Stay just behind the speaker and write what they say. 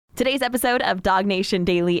Today's episode of Dog Nation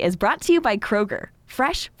Daily is brought to you by Kroger,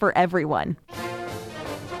 fresh for everyone.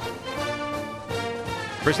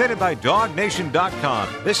 Presented by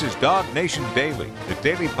DogNation.com. This is Dog Nation Daily, the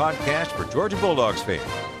daily podcast for Georgia Bulldogs fans.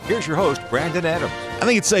 Here's your host, Brandon Adams. I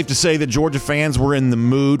think it's safe to say that Georgia fans were in the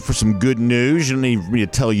mood for some good news. You don't need me to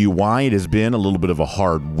tell you why. It has been a little bit of a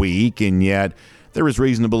hard week, and yet there is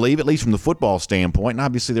reason to believe, at least from the football standpoint, and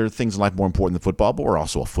obviously there are things in life more important than football, but we're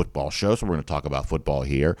also a football show, so we're going to talk about football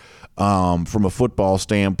here. From a football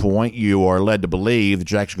standpoint, you are led to believe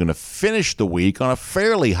that you're actually going to finish the week on a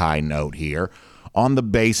fairly high note here, on the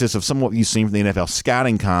basis of some of what you've seen from the NFL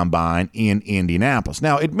Scouting Combine in Indianapolis.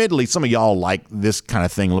 Now, admittedly, some of y'all like this kind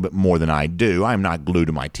of thing a little bit more than I do. I'm not glued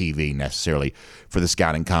to my TV necessarily for the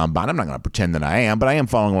Scouting Combine. I'm not going to pretend that I am, but I am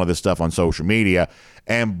following all of this stuff on social media.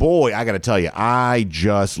 And boy, I got to tell you, I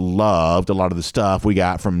just loved a lot of the stuff we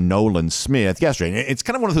got from Nolan Smith yesterday. And it's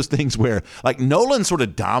kind of one of those things where, like, Nolan sort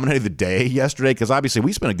of dominated the day yesterday, because obviously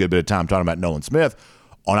we spent a good bit of time talking about Nolan Smith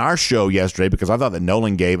on our show yesterday, because I thought that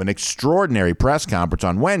Nolan gave an extraordinary press conference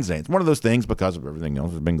on Wednesday. It's one of those things, because of everything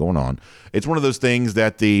else that's been going on, it's one of those things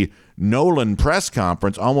that the Nolan press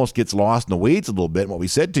conference almost gets lost in the weeds a little bit. And what we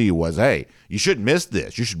said to you was, hey, you shouldn't miss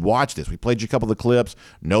this. You should watch this. We played you a couple of the clips.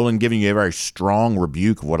 Nolan giving you a very strong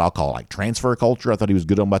rebuke of what I'll call like transfer culture. I thought he was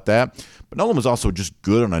good on about that. But Nolan was also just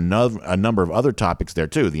good on a number of other topics there,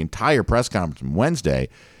 too. The entire press conference on Wednesday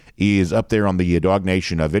is up there on the Dog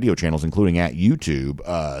Nation video channels, including at YouTube.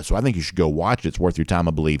 So I think you should go watch it. It's worth your time,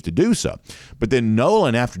 I believe, to do so. But then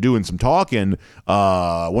Nolan, after doing some talking,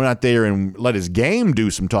 went out there and let his game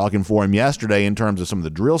do some talking for him yesterday in terms of some of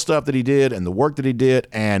the drill stuff that he did and the work that he did.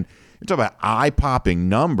 And you talk about eye-popping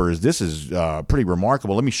numbers. This is pretty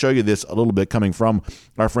remarkable. Let me show you this a little bit coming from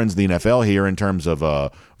our friends in the NFL here in terms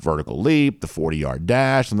of vertical leap, the 40-yard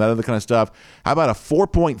dash, and that other kind of stuff. How about a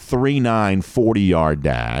 4.39 40-yard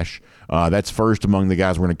dash? That's first among the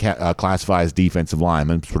guys we're going to classify as defensive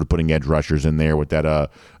linemen, sort of putting edge rushers in there with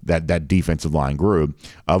that defensive line group.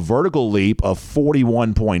 A vertical leap of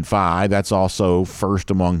 41.5, that's also first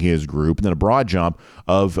among his group. And then a broad jump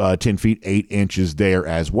of 10 feet 8 inches there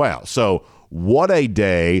as well. So what a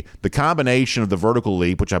day. The combination of the vertical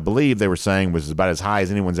leap, which I believe they were saying was about as high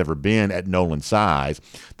as anyone's ever been at Nolan's size.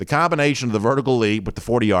 The combination of the vertical leap with the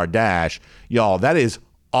 40-yard dash, y'all, that is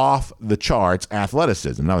off the charts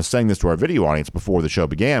athleticism. And I was saying this to our video audience before the show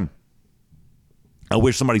began. I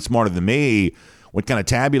wish somebody smarter than me would kind of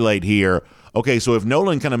tabulate here. Okay, so if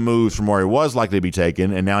Nolan kind of moves from where he was likely to be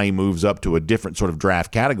taken and now he moves up to a different sort of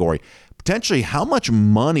draft category, potentially how much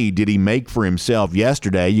money did he make for himself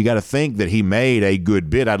yesterday? You got to think that he made a good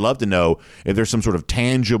bit. I'd love to know if there's some sort of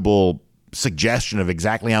tangible suggestion of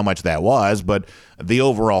exactly how much that was, but the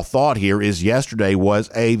overall thought here is yesterday was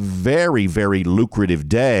a very, very lucrative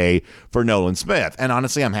day for Nolan Smith. And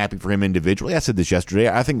honestly, I'm happy for him individually. I said this yesterday.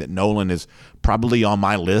 I think that Nolan is probably on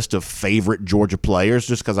my list of favorite Georgia players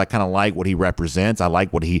just because I kind of like what he represents. I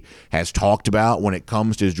like what he has talked about when it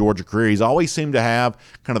comes to his Georgia career. He's always seemed to have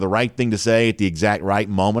kind of the right thing to say at the exact right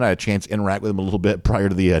moment. I had a chance to interact with him a little bit prior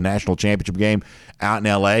to the national championship game out in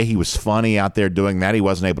L.A. He was funny out there doing that. He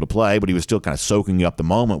wasn't able to play, but he was still kind of soaking up the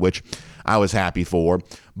moment, which I was happy for.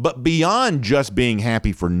 But beyond just being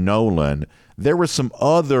happy for Nolan, there was some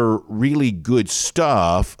other really good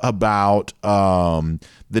stuff about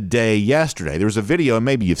the day yesterday. There was a video, and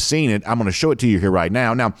maybe you've seen it. I'm going to show it to you here right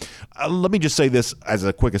now. Now, let me just say this as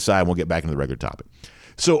a quick aside, and we'll get back into the regular topic.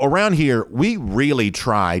 So around here, we really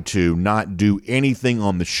try to not do anything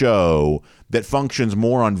on the show that functions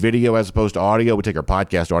more on video as opposed to audio. We take our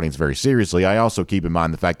podcast audience very seriously. I also keep in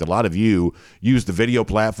mind the fact that a lot of you use the video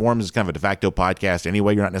platforms as kind of a de facto podcast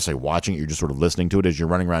anyway. You're not necessarily watching it. You're just sort of listening to it as you're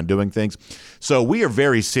running around doing things. So we are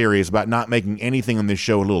very serious about not making anything on this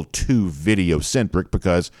show a little too video-centric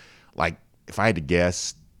because, like, if I had to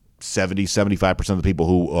guess, 70-75% of the people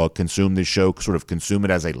who consume this show sort of consume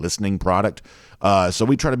it as a listening product. So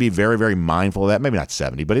we try to be very, very mindful of that. Maybe not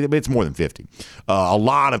 70, but it's more than 50. A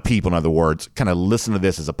lot of people, in other words, kind of listen to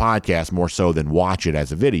this as a podcast more so than watch it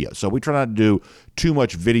as a video. So we try not to do too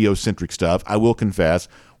much video-centric stuff. I will confess,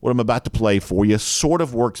 what I'm about to play for you sort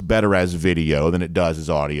of works better as video than it does as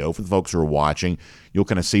audio. For the folks who are watching, you'll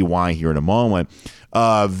kind of see why here in a moment.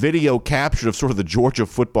 Video captured of sort of the Georgia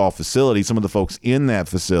football facility, some of the folks in that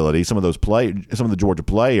facility, some of the Georgia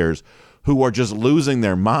players who are just losing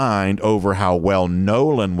their mind over how well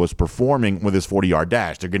Nolan was performing with his 40-yard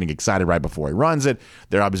dash. They're getting excited right before he runs it.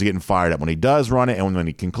 They're obviously getting fired up when he does run it, and when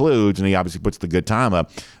he concludes and he obviously puts the good time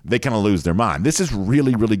up, they kind of lose their mind. This is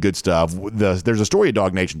really, really good stuff. There's a story at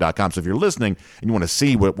DogNation.com, so if you're listening and you want to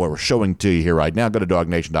see what we're showing to you here right now, go to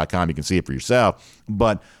DogNation.com. You can see it for yourself.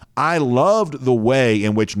 But I loved the way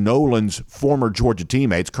in which Nolan's former Georgia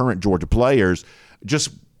teammates, current Georgia players, just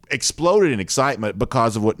exploded in excitement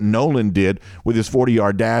because of what Nolan did with his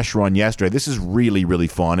 40-yard dash run yesterday. This is really, really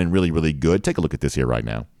fun and really, really good. Take a look at this here right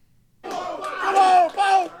now. Come on,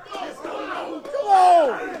 Bo! Come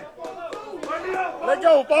on! Let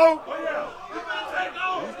go, Bo!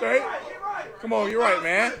 You straight? Come on, you're right,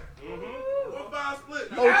 man.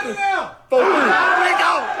 4-3. Let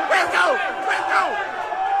go! Let's go! Let's go!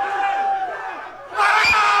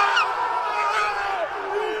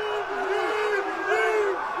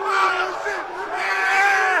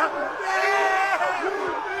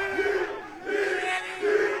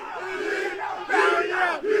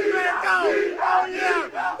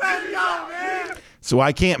 So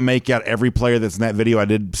I can't make out every player that's in that video. I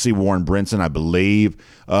did see Warren Brinson, I believe.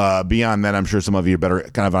 Beyond that, I'm sure some of you are better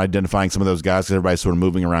kind of identifying some of those guys because everybody's sort of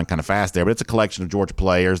moving around kind of fast there. But it's a collection of Georgia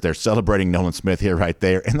players. They're celebrating Nolan Smith here right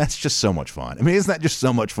there, and that's just so much fun. I mean, isn't that just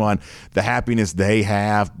so much fun? The happiness they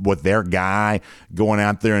have with their guy going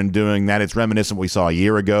out there and doing that. It's reminiscent of what we saw a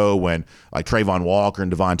year ago when like Trayvon Walker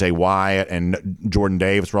and Devontae Wyatt and Jordan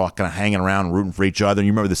Davis were all kind of hanging around and rooting for each other. And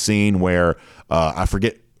you remember the scene where I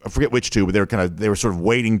forget which two, but they were sort of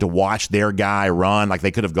waiting to watch their guy run. Like they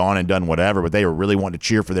could have gone and done whatever, but they were really wanting to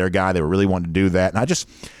cheer for their guy. They were really wanting to do that. And I just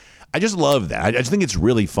love that. I just think it's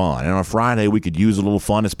really fun. And on a Friday, we could use a little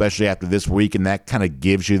fun, especially after this week, and that kind of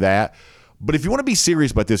gives you that. But if you want to be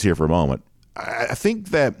serious about this here for a moment, I think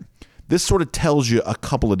that this sort of tells you a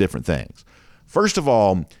couple of different things. First of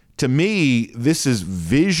all, to me, this is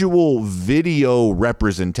video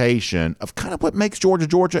representation of kind of what makes Georgia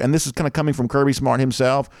Georgia, and this is kind of coming from Kirby Smart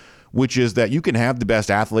himself, which is that you can have the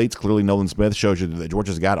best athletes. Clearly, Nolan Smith shows you that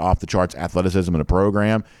Georgia's got off-the-charts athleticism in a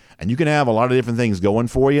program, and you can have a lot of different things going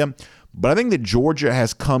for you. But I think that Georgia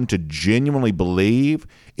has come to genuinely believe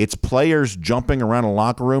its players jumping around a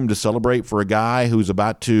locker room to celebrate for a guy who's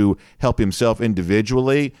about to help himself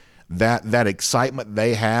individually, that excitement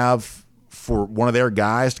they have for one of their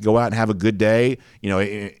guys to go out and have a good day,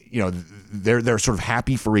 they're sort of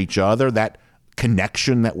happy for each other. That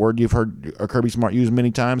connection, that word you've heard Kirby Smart use many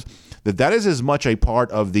times, that is as much a part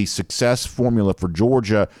of the success formula for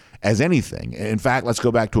Georgia as anything. In fact, let's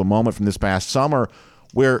go back to a moment from this past summer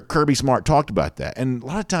where Kirby Smart talked about that. And a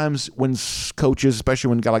lot of times when coaches, especially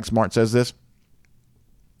when a guy like Smart says this,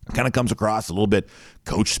 kind of comes across a little bit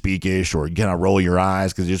coach speakish, or you kind of roll your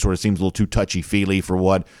eyes because it just sort of seems a little too touchy-feely for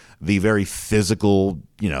what the very physical,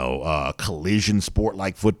 collision sport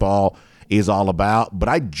like football is all about. But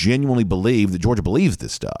I genuinely believe that Georgia believes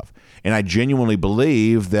this stuff. And I genuinely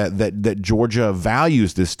believe that Georgia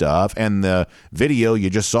values this stuff. And the video you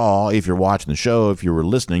just saw, if you're watching the show, if you were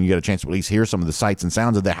listening, you got a chance to at least hear some of the sights and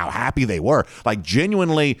sounds of that, how happy they were. Like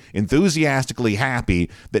genuinely, enthusiastically happy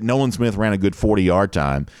that Nolan Smith ran a good 40-yard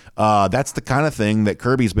time. That's the kind of thing that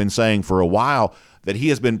Kirby's been saying for a while, that he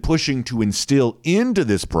has been pushing to instill into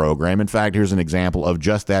this program. In fact, here's an example of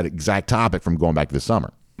just that exact topic from going back to this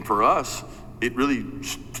summer. For us, it really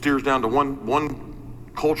steers down to one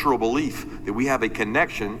cultural belief, that we have a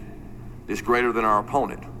connection that's greater than our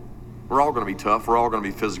opponent. We're all going to be tough. We're all going to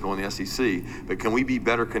be physical in the SEC. But can we be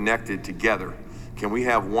better connected together? Can we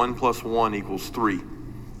have 1 + 1 = 3?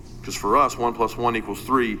 Because for us, 1 + 1 =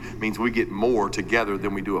 3 means we get more together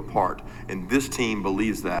than we do apart. And this team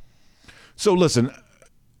believes that. So listen,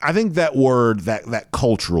 I think that word, that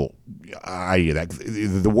cultural idea,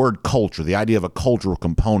 the word culture, the idea of a cultural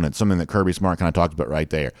component, something that Kirby Smart kind of talked about right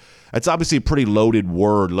there. It's obviously a pretty loaded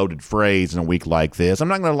word, loaded phrase in a week like this. I'm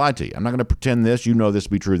not going to lie to you. I'm not going to pretend this. You know this to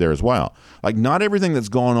be true there as well. Like, not everything that's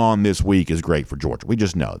going on this week is great for Georgia. We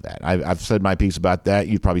just know that. I've said my piece about that.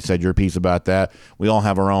 You've probably said your piece about that. We all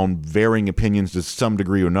have our own varying opinions to some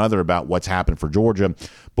degree or another about what's happened for Georgia.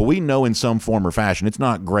 But we know in some form or fashion it's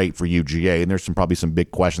not great for UGA, and there's probably some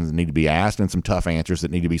big questions that need to be asked and some tough answers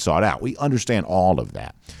that need to be sought out. We understand all of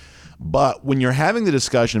that. But when you're having the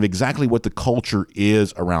discussion of exactly what the culture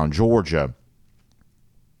is around Georgia,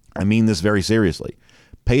 I mean this very seriously.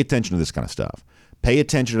 Pay attention to this kind of stuff. Pay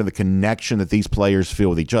attention to the connection that these players feel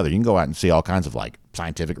with each other. You can go out and see all kinds of like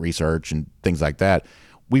scientific research and things like that.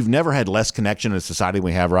 We've never had less connection in a society than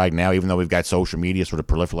we have right now, even though we've got social media sort of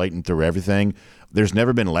proliferating through everything. There's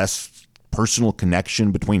never been less personal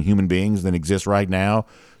connection between human beings than exists right now.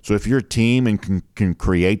 So if you're a team and can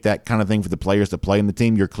create that kind of thing for the players that play in the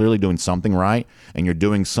team, you're clearly doing something right, and you're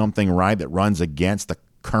doing something right that runs against the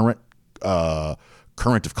current of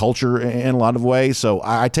culture in a lot of ways. So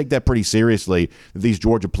I take that pretty seriously. These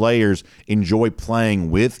Georgia players enjoy playing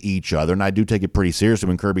with each other, and I do take it pretty seriously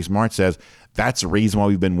when Kirby Smart says that's the reason why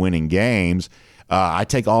we've been winning games. I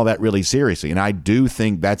take all that really seriously, and I do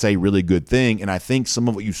think that's a really good thing. And I think some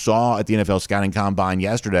of what you saw at the NFL Scouting Combine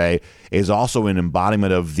yesterday is also an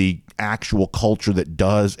embodiment of the actual culture that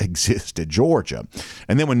does exist at Georgia.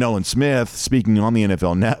 And then when Nolan Smith, speaking on the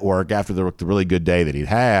NFL Network after the really good day that he'd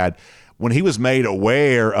had, when he was made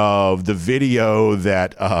aware of the video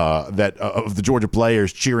that of the Georgia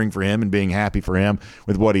players cheering for him and being happy for him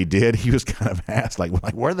with what he did, he was kind of asked, like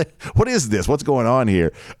what is this? What's going on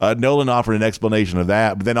here? Nolan offered an explanation of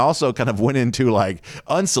that, but then also kind of went into, like,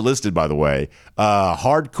 unsolicited, by the way,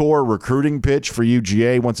 hardcore recruiting pitch for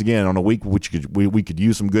UGA once again on a week which we could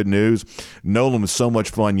use some good news. Nolan was so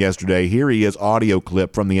much fun yesterday. Here he is, audio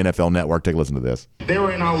clip from the NFL Network. Take a listen to this. They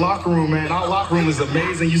were in our locker room, man. Our locker room is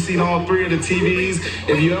amazing. You've seen all 3 of the TVs.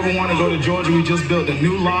 If you ever want to go to Georgia, we just built a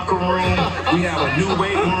new locker room. We have a new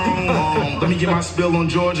weight room. Let me get my spill on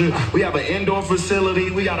Georgia. We have an indoor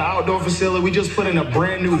facility. We got an outdoor facility. We just put in a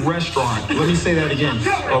brand new restaurant. Let me say that again.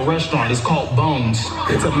 A restaurant. It's called Bones.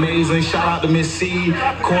 It's amazing. Shout out to Miss C,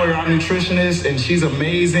 Corey, our nutritionist, and she's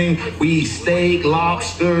amazing. We eat steak,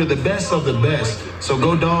 lobster, the best of the best. So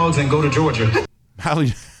go Dogs and go to Georgia.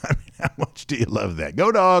 How much do you love that?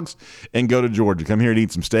 Go Dogs and go to Georgia. Come here and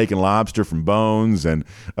eat some steak and lobster from Bones and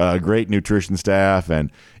great nutrition staff.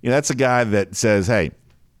 And, that's a guy that says, hey,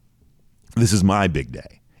 this is my big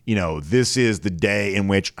day. This is the day in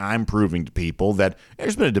which I'm proving to people that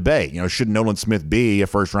there's been a debate. Should Nolan Smith be a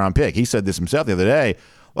first-round pick? He said this himself the other day.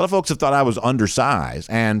 A lot of folks have thought I was undersized,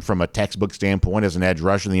 and from a textbook standpoint as an edge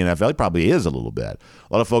rusher in the NFL, he probably is a little bit.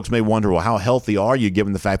 A lot of folks may wonder, well, how healthy are you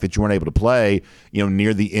given the fact that you weren't able to play,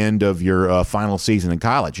 near the end of your final season in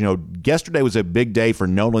college? Yesterday was a big day for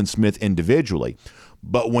Nolan Smith individually.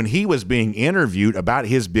 But when he was being interviewed about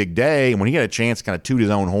his big day, and when he had a chance to kind of toot his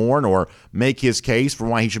own horn or make his case for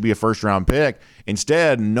why he should be a first-round pick,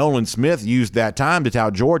 instead, Nolan Smith used that time to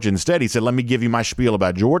tout Georgia. Instead, he said, let me give you my spiel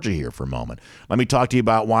about Georgia here for a moment. Let me talk to you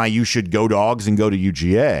about why you should go Dogs and go to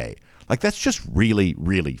UGA. Like, that's just really,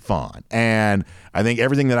 really fun. And I think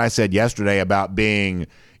everything that I said yesterday about being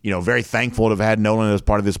very thankful to have had Nolan as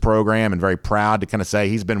part of this program and very proud to kind of say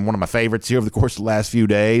he's been one of my favorites here over the course of the last few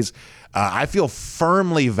days. I feel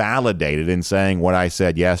firmly validated in saying what I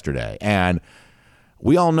said yesterday. And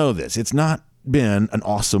we all know this. It's not been an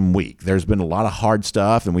awesome week. There's been a lot of hard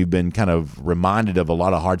stuff, and we've been kind of reminded of a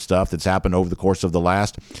lot of hard stuff that's happened over the course of the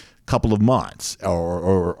last couple of months,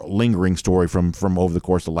 or lingering story from over the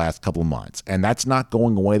course of the last couple of months. And that's not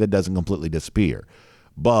going away. That doesn't completely disappear.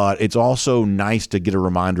 But it's also nice to get a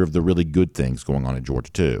reminder of the really good things going on in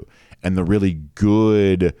Georgia, too, and the really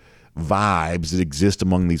good vibes that exist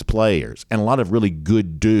among these players, and a lot of really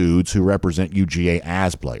good dudes who represent UGA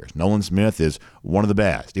as players. Nolan Smith is one of the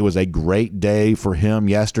best. It was a great day for him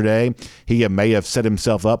yesterday. He may have set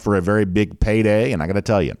himself up for a very big payday, and I got to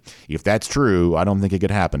tell you, if that's true, I don't think it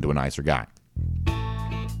could happen to a nicer guy.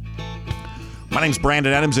 My name's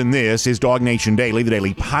Brandon Adams, and this is Dog Nation Daily, the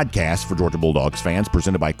daily podcast for Georgia Bulldogs fans,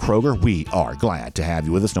 presented by Kroger. We are glad to have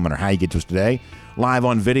you with us, no matter how you get to us today. Live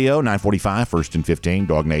on video, 9:45, 1st and 15,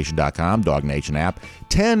 DogNation.com, Dog Nation app,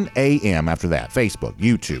 10 a.m. after that, Facebook,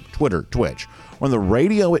 YouTube, Twitter, Twitch. On the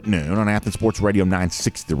radio at noon on Athens Sports Radio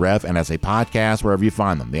 960 The Rev, and as a podcast wherever you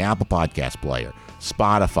find them, the Apple Podcast Player,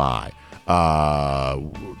 Spotify,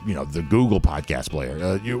 the Google Podcast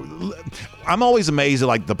Player. I'm always amazed at,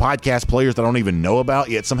 like, the podcast players that I don't even know about,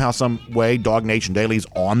 yet somehow, some way, Dog Nation Daily is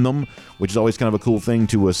on them, which is always kind of a cool thing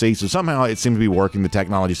to see. So somehow it seems to be working. The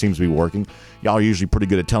technology seems to be working. Y'all are usually pretty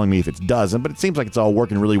good at telling me if it doesn't, but it seems like it's all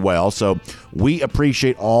working really well. So we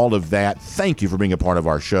appreciate all of that. Thank you for being a part of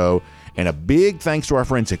our show. And a big thanks to our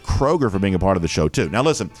friends at Kroger for being a part of the show, too. Now,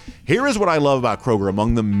 listen, here is what I love about Kroger,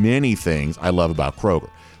 among the many things I love about Kroger.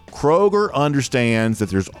 Kroger understands that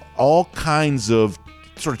there's all kinds of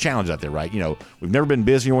sort of challenges out there, right? We've never been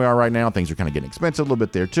busier than we are right now. Things are kind of getting expensive a little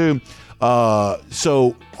bit there, too.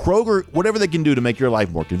 So Kroger, whatever they can do to make your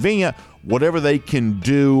life more convenient, whatever they can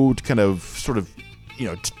do to kind of sort of,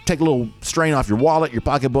 take a little strain off your wallet, your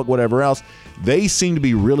pocketbook, whatever else, they seem to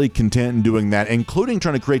be really content in doing that, including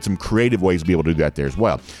trying to create some creative ways to be able to do that there as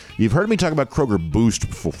well. You've heard me talk about Kroger Boost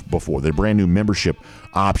before, the brand new membership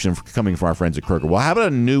option coming from our friends at Kroger. Well, how about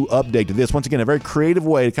a new update to this? Once again, a very creative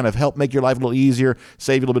way to kind of help make your life a little easier,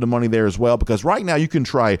 save you a little bit of money there as well, because right now you can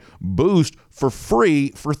try Boost for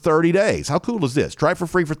free for 30 days. How cool is this? Try it for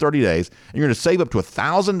free for 30 days, and you're going to save up to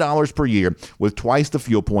 $1,000 per year with twice the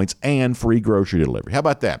fuel points and free grocery delivery. How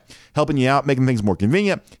about that? Helping you out, making things more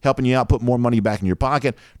convenient, helping you out, put more money back in your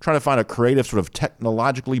pocket, trying to find a creative sort of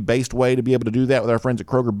technologically based way to be able to do that with our friends at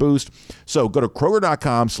Kroger Boost. So go to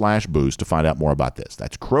Kroger.com/boost to find out more about this.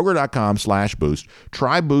 That's Kroger.com/boost.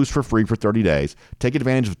 Try Boost for free for 30 days. Take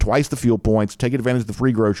advantage of twice the fuel points, take advantage of the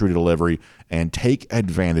free grocery delivery, and take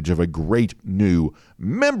advantage of a great new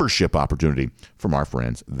membership opportunity from our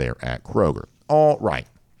friends there at Kroger. All right.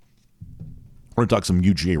 We're going to talk some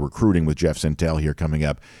UGA recruiting with Jeff Sentell here coming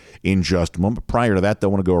up in just a moment. Prior to that, though,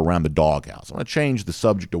 I want to go around the doghouse. I want to change the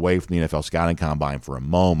subject away from the NFL Scouting Combine for a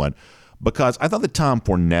moment because I thought that Tom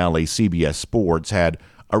Fornelli, CBS Sports, had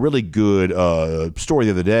a really good story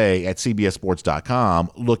the other day at CBSSports.com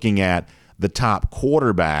looking at the top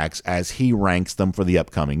quarterbacks as he ranks them for the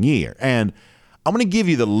upcoming year. And I'm going to give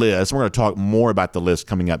you the list. We're going to talk more about the list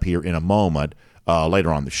coming up here in a moment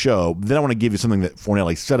later on the show. Then I want to give you something that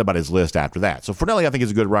Fornelli said about his list after that. So Fornelli, I think,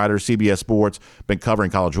 is a good writer. CBS Sports, been covering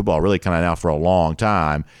college football really kind of now for a long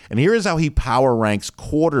time. And here is how he power ranks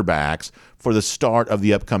quarterbacks for the start of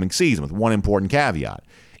the upcoming season with one important caveat.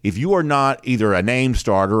 If you are not either a named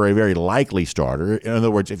starter or a very likely starter, in other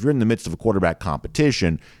words, if you're in the midst of a quarterback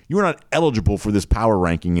competition, you are not eligible for this power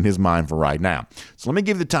ranking in his mind for right now. So let me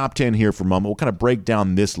give you the top 10 here for a moment. We'll kind of break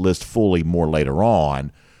down this list fully more later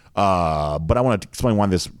on. But I want to explain why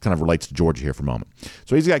this kind of relates to Georgia here for a moment.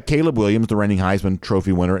 So he's got Caleb Williams, the reigning Heisman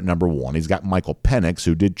Trophy winner, at number 1. He's got Michael Penix,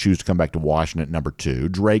 who did choose to come back to Washington, at number 2.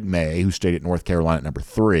 Drake May, who stayed at North Carolina, at number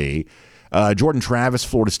 3. Jordan Travis,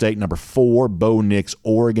 Florida State, number 4. Bo Nix,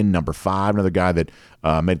 Oregon, number 5. Another guy that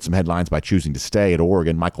made some headlines by choosing to stay at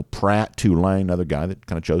Oregon. Michael Pratt, Tulane, another guy that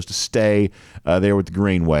kind of chose to stay there with the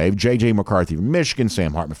Green Wave. J.J. McCarthy from Michigan.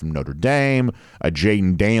 Sam Hartman from Notre Dame.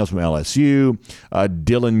 Jaden Daniels from LSU.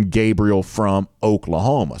 Dylan Gabriel from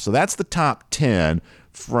Oklahoma. So that's the top 10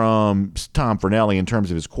 from Tom Fornelli in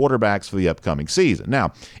terms of his quarterbacks for the upcoming season.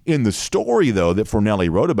 Now, in the story, though, that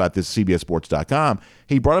Fornelli wrote about this, CBSSports.com,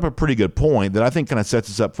 he brought up a pretty good point that I think kind of sets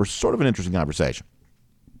us up for sort of an interesting conversation.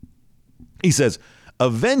 He says,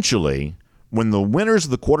 eventually, when the winners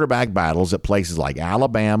of the quarterback battles at places like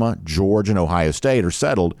Alabama, Georgia, and Ohio State are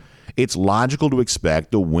settled, it's logical to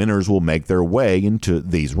expect the winners will make their way into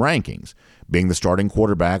these rankings. Being the starting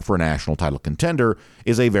quarterback for a national title contender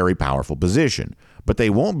is a very powerful position, but they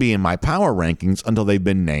won't be in my power rankings until they've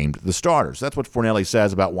been named the starters. That's what Fornelli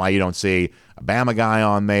says about why you don't see a Bama guy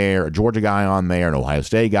on there, a Georgia guy on there, an Ohio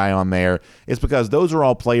State guy on there. It's because those are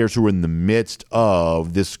all players who are in the midst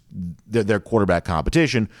of their quarterback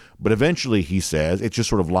competition, but eventually, he says, it's just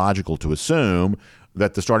sort of logical to assume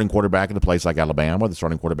that the starting quarterback in a place like Alabama, the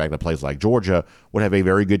starting quarterback in a place like Georgia, would have a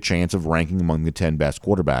very good chance of ranking among the 10 best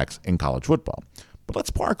quarterbacks in college football. But let's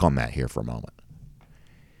park on that here for a moment.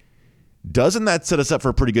 Doesn't that set us up for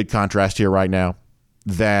a pretty good contrast here right now?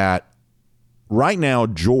 That right now,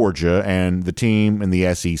 Georgia and the team in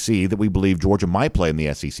the SEC that we believe Georgia might play in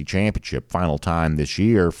the SEC championship final time this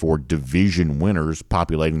year for division winners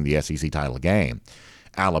populating the SEC title game,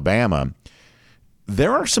 Alabama,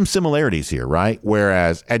 there are some similarities here, right?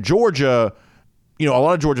 Whereas at Georgia, a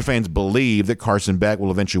lot of Georgia fans believe that Carson Beck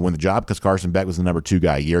will eventually win the job because Carson Beck was the number 2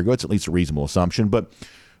 guy a year ago. It's at least a reasonable assumption. But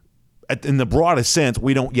in the broadest sense,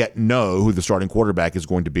 we don't yet know who the starting quarterback is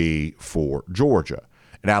going to be for Georgia.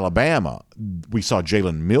 At Alabama, we saw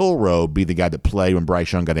Jalen Milroe be the guy that played when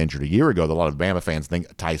Bryce Young got injured a year ago. A lot of Bama fans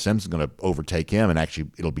think Ty Simpson's going to overtake him, and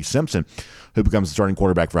actually it'll be Simpson who becomes the starting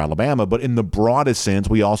quarterback for Alabama. But in the broadest sense,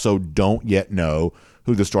 we also don't yet know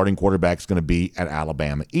who the starting quarterback is going to be at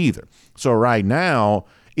Alabama either. So right now,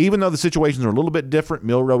 even though the situations are a little bit different,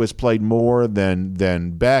 Milroe has played more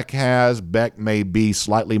than Beck has. Beck may be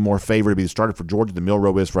slightly more favored to be the starter for Georgia than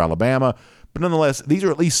Milroe is for Alabama. But nonetheless, these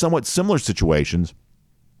are at least somewhat similar situations.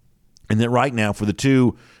 And that right now, for the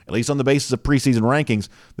two, at least on the basis of preseason rankings,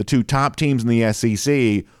 the two top teams in the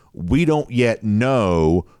SEC, we don't yet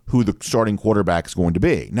know who the starting quarterback is going to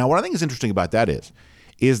be. Now, what I think is interesting about that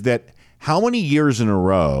is that how many years in a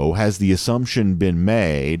row has the assumption been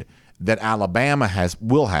made that Alabama has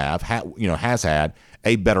had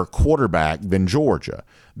a better quarterback than Georgia?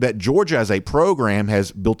 That Georgia as a program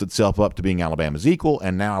has built itself up to being Alabama's equal,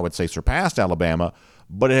 and now I would say surpassed Alabama,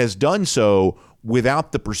 but it has done so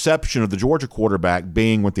without the perception of the Georgia quarterback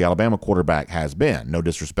being what the Alabama quarterback has been. No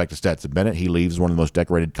disrespect to Stetson Bennett. He leaves one of the most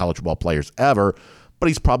decorated college football players ever. but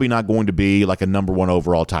he's probably not going to be like a number 1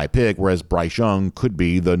 overall type pick, whereas Bryce Young could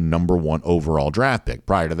be the number 1 overall draft pick.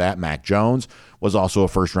 Prior to that, Mac Jones was also a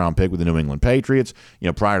first-round pick with the New England Patriots.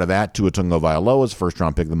 Prior to that, Tua Tagovailoa was a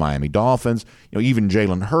first-round pick of the Miami Dolphins. Even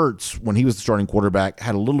Jalen Hurts, when he was the starting quarterback,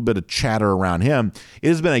 had a little bit of chatter around him. It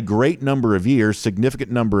has been a great number of years, significant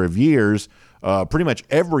number of years, pretty much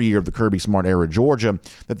every year of the Kirby Smart era at Georgia,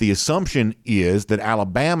 that the assumption is that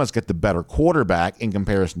Alabama's got the better quarterback in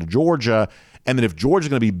comparison to Georgia, and that if Georgia's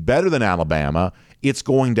going to be better than Alabama, it's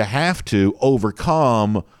going to have to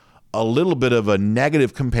overcome a little bit of a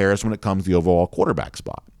negative comparison when it comes to the overall quarterback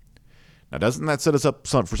spot. Now, doesn't that set us up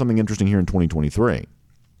for something interesting here in 2023?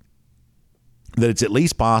 That it's at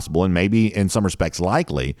least possible, and maybe in some respects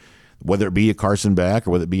likely, whether it be a Carson Beck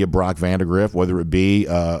or whether it be a Brock Vandagriff, whether it be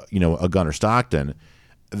a Gunnar Stockton,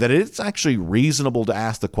 that it's actually reasonable to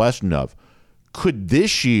ask the question of, could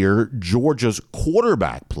this year Georgia's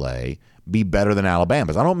quarterback play be better than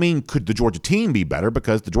Alabama's? I don't mean could the Georgia team be better,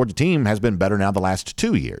 because the Georgia team has been better now the last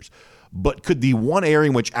 2 years. But could the one area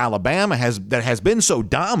in which Alabama has been so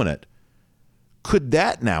dominant, could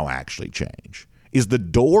that now actually change? Is the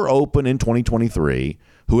door open in 2023,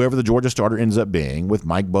 whoever the Georgia starter ends up being, with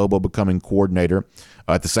Mike Bobo becoming coordinator?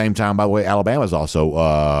 At the same time, by the way, Alabama's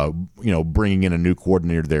also bringing in a new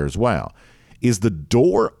coordinator there as well. Is the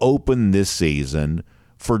door open this season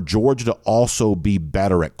for Georgia to also be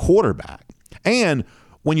better at quarterback? And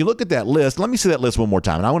when you look at that list, let me see that list one more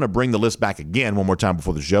time. And I want to bring the list back again one more time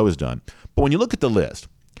before the show is done. But when you look at the list,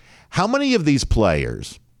 how many of these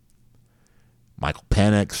players, Michael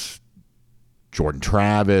Penix, Jordan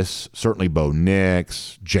Travis, certainly Bo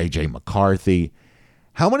Nix, J.J. McCarthy,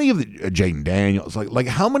 how many of the Jaden Daniels, like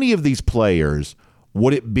how many of these players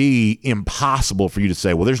would it be impossible for you to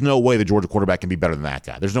say, well, there's no way the Georgia quarterback can be better than that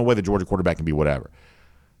guy? There's no way the Georgia quarterback can be whatever.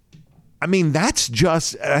 I mean, that's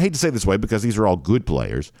just, I hate to say it this way because these are all good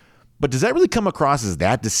players, but does that really come across as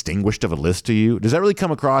that distinguished of a list to you? Does that really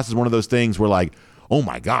come across as one of those things where, like, oh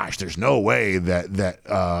my gosh, there's no way that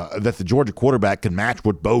the Georgia quarterback can match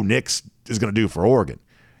what Bo Nix is going to do for Oregon?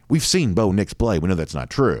 We've seen Bo Nix play. We know that's not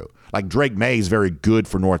true. Like, Drake May is very good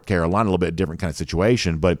for North Carolina, a little bit different kind of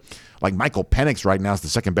situation, but like Michael Penix right now is the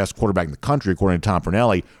second best quarterback in the country, according to Tom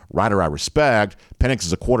Fornelli. Writer I respect. Penix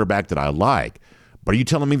is a quarterback that I like. But are you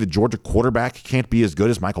telling me the Georgia quarterback can't be as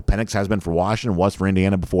good as Michael Penix has been for Washington, was for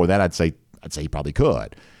Indiana before that? I'd say he probably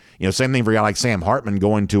could. Same thing for a guy like Sam Hartman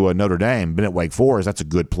going to Notre Dame, been at Wake Forest. That's a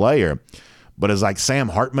good player. But is like Sam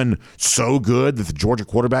Hartman so good that the Georgia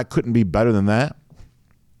quarterback couldn't be better than that?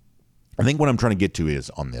 I think what I'm trying to get to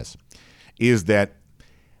is that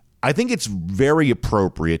I think it's very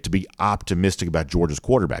appropriate to be optimistic about Georgia's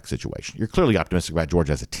quarterback situation. You're clearly optimistic about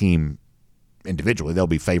Georgia as a team individually. They'll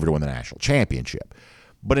be favored to win the national championship.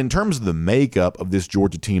 But in terms of the makeup of this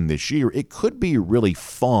Georgia team this year, it could be really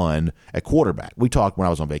fun at quarterback. We talked when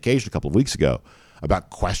I was on vacation a couple of weeks ago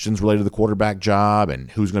about questions related to the quarterback job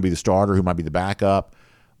and who's going to be the starter, who might be the backup.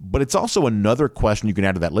 But it's also another question you can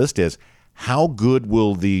add to that list is, how good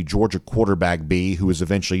will the Georgia quarterback be who is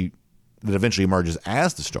eventually emerges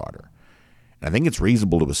as the starter? And I think it's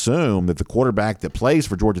reasonable to assume that the quarterback that plays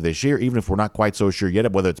for Georgia this year, even if we're not quite so sure yet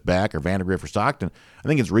of whether it's Beck or Vandagriff or Stockton, I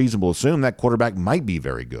think it's reasonable to assume that quarterback might be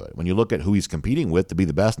very good. When you look at who he's competing with to be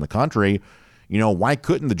the best in the country, why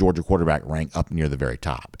couldn't the Georgia quarterback rank up near the very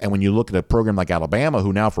top? And when you look at a program like Alabama,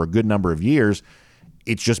 who now for a good number of years,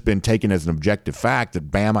 it's just been taken as an objective fact that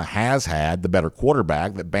Bama has had the better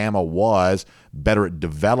quarterback, that Bama was better at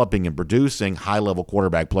developing and producing high-level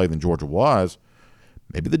quarterback play than Georgia was.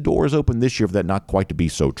 Maybe the door is open this year for that not quite to be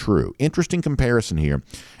so true. Interesting comparison here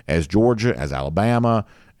as Georgia, as Alabama,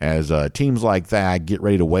 as teams like that get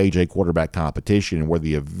ready to wage a quarterback competition, and where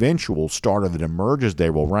the eventual starter that emerges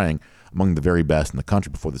there will rank among the very best in the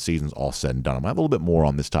country before the season's all said and done. I'm going to have a little bit more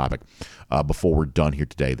on this topic before we're done here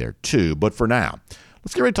today there too. But for now,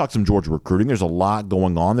 let's get ready to talk some Georgia recruiting. There's a lot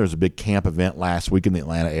going on. There's a big camp event last week in the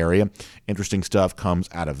Atlanta area. Interesting stuff comes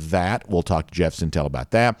out of that. We'll talk to Jeff Sintel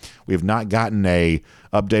about that. We have not gotten a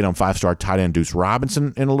update on five-star tight end Deuce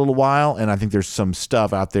Robinson in a little while, and I think there's some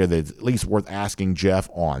stuff out there that's at least worth asking Jeff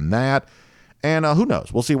on that. And who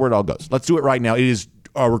knows? We'll see where it all goes. Let's do it right now. It is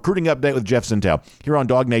a recruiting update with Jeff Sintel here on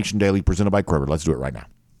Dog Nation Daily, presented by Kroger. Let's do it right now.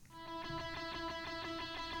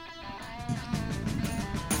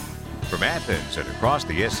 From Athens and across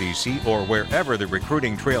the SEC or wherever the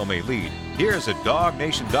recruiting trail may lead, here's a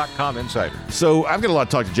DogNation.com insider. So I've got a lot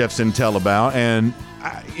to talk to Jeff Sintel about, and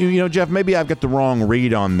Jeff, maybe I've got the wrong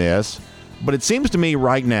read on this, but it seems to me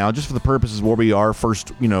right now, just for the purposes where we are,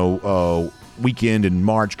 first weekend in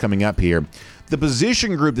March coming up here, the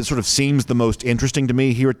position group that sort of seems the most interesting to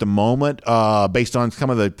me here at the moment, based on some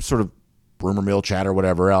of the sort of rumor mill chatter,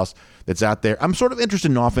 whatever else that's out there. I'm sort of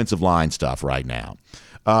interested in offensive line stuff right now.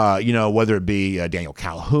 Whether it be Daniel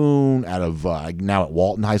Calhoun out of now at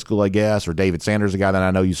Walton High School, I guess, or David Sanders, a guy that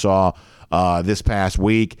I know you saw this past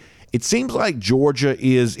week. It seems like Georgia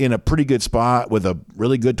is in a pretty good spot with a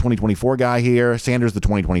really good 2024 guy here. Sanders, the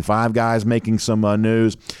 2025 guy, is making some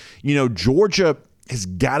news. Georgia has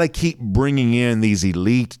got to keep bringing in these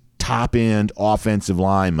elite top-end offensive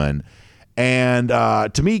linemen. And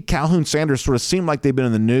to me, Calhoun, Sanders sort of seem like they've been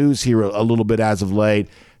in the news here a little bit as of late.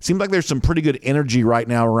 Seems like there's some pretty good energy right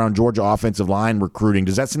now around Georgia offensive line recruiting.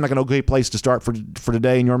 Does that seem like an okay place to start for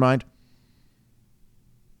today in your mind?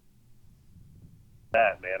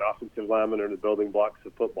 That, man, offensive linemen are the building blocks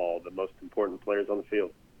of football, the most important players on the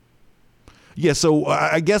field. Yeah, so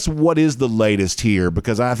I guess what is the latest here?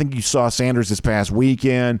 Because I think you saw Sanders this past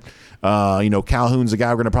weekend. Calhoun's a guy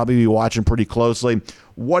we're going to probably be watching pretty closely.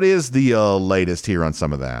 What is the latest here on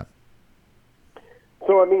some of that?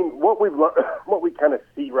 So, what we kind of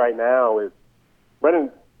see right now is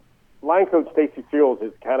Brennan, line coach Stacy Fields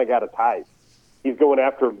has kind of got a type. He's going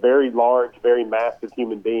after very large, very massive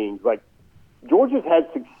human beings. Like, Georgia's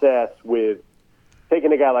had success with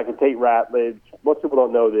taking a guy like a Tate Ratledge. Most people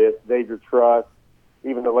don't know this. Xavier Truss,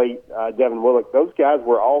 even the late Devin Willock. Those guys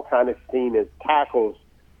were all kind of seen as tackles,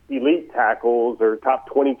 elite tackles, or top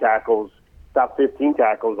 20 tackles, top 15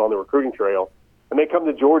 tackles on the recruiting trail. And they come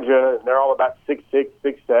to Georgia, and they're all about 6'6",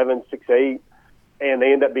 6'7", 6'8", and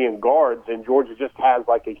they end up being guards. And Georgia just has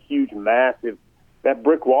like a huge, massive, that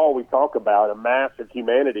brick wall we talk about, a massive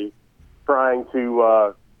humanity trying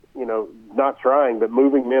to, not trying, but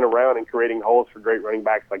moving men around and creating holes for great running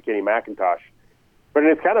backs like Kenny McIntosh. But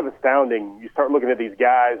it's kind of astounding. You start looking at these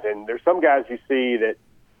guys, and there's some guys you see that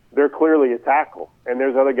they're clearly a tackle, and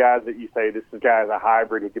there's other guys that you say, this guy is a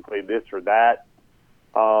hybrid, he could play this or that.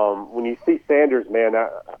 When you see Sanders, man,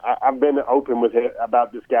 I've been open with him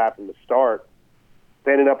about this guy from the start,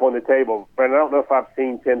 standing up on the table. But I don't know if I've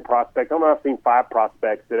seen 10 prospects. I don't know if I've seen 5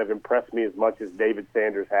 prospects that have impressed me as much as David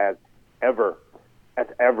Sanders has ever.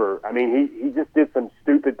 I mean, he just did some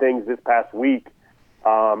stupid things this past week.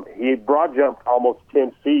 He broad jumped almost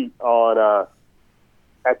 10 feet on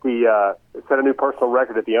set a new personal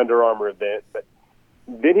record at the Under Armour event. But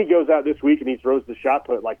then he goes out this week and he throws the shot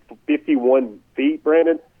put like 51 feet,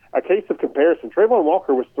 Brandon. A case of comparison, Trayvon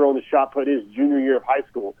Walker was throwing the shot put his junior year of high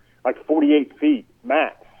school like 48 feet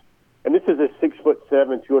max. And this is a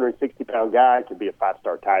 6'7", 260-pound guy. Could be a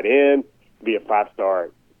 5-star tight end, could be a 5-star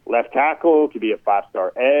left tackle, could be a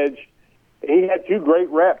 5-star edge. He had 2 great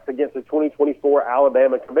reps against the 2024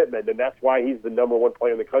 Alabama commitment, and that's why he's the number 1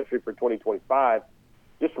 player in the country for 2025.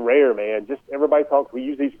 Just rare, man. Just everybody talks. We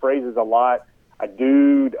use these phrases a lot. A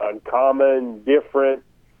dude, uncommon, different,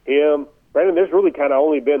 him. Brandon, there's really kind of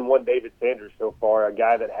only been one David Sanders so far, a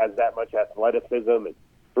guy that has that much athleticism in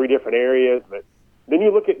 3 different areas. But then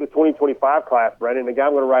you look at the 2025 class, Brandon, the guy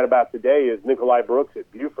I'm going to write about today is Nikolai Brooks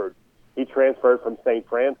at Buford. He transferred from St.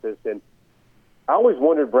 Francis, and I always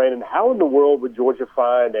wondered, Brandon, how in the world would Georgia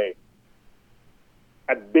find a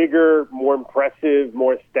bigger, more impressive,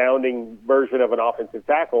 more astounding version of an offensive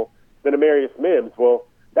tackle than Amarius Mims? Well,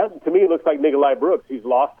 that to me looks like Nikolai Brooks. He's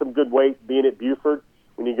lost some good weight being at Buford.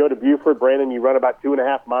 When you go to Buford, Brandon, you run about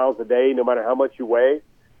 2.5 miles a day, no matter how much you weigh.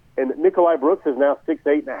 And Nikolai Brooks is now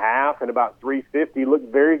 6'8.5" and about 350. He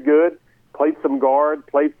looked very good. Played some guard,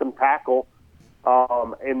 played some tackle.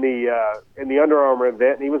 In the Under Armour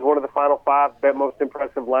event, and he was one of the final 5 most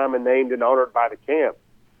impressive linemen named and honored by the camp.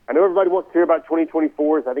 I know everybody wants to hear about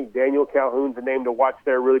 2024s. I think Daniel Calhoun's a name to watch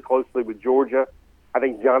there really closely with Georgia. I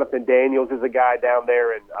think Jonathan Daniels is a guy down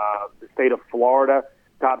there in the state of Florida,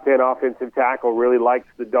 top 10 offensive tackle, really likes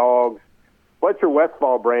the Dogs. Fletcher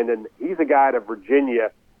Westphal, Brandon, he's a guy out of Virginia,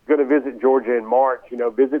 going to visit Georgia in March.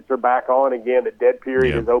 Visits are back on again. The dead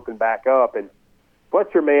period is open back up, and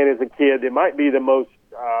Fletcher, man, is a kid that might be the most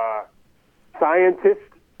scientist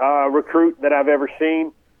recruit that I've ever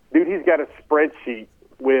seen. Dude, he's got a spreadsheet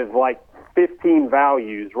with like 15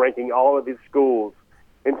 values ranking all of his schools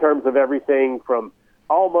in terms of everything from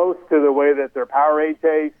almost to the way that their Powerade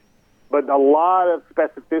tastes, but a lot of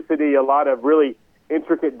specificity, a lot of really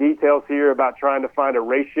intricate details here about trying to find a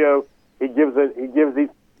ratio. He gives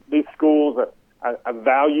these schools a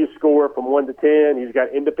value score from 1 to 10. He's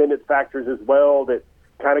got independent factors as well that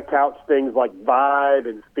kind of couch things like vibe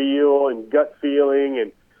and feel and gut feeling.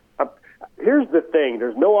 And here's the thing.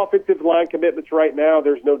 There's no offensive line commitments right now.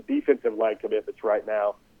 There's no defensive line commitments right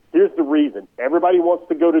now. Here's the reason. Everybody wants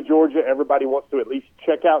to go to Georgia. Everybody wants to at least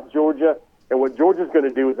check out Georgia. And what Georgia's going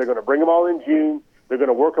to do is they're going to bring them all in June. They're going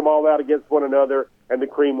to work them all out against one another, and the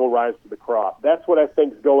cream will rise to the crop. That's what I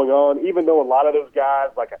think is going on, even though a lot of those guys,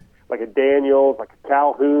 like like a Daniels, like a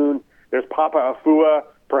Calhoun. There's Papa Afua,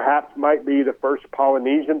 perhaps might be the first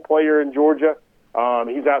Polynesian player in Georgia.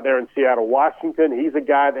 He's out there in Seattle, Washington. He's a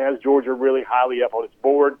guy that has Georgia really highly up on its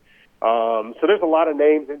board. So there's a lot of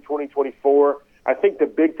names in 2024. I think the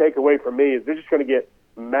big takeaway for me is they're just going to get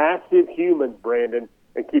massive humans, Brandon,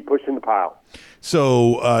 and keep pushing the pile.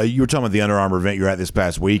 So you were talking about the Under Armour event you were at this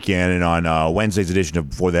past weekend, and on Wednesday's edition of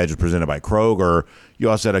Before the Edge was presented by Kroger. You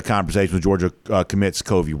also had a conversation with Georgia commit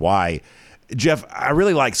Sokovi White. Jeff, I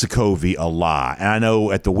really like Sokovi a lot, and I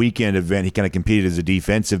know at the weekend event he kind of competed as a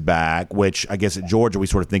defensive back, which I guess at Georgia we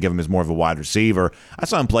sort of think of him as more of a wide receiver. I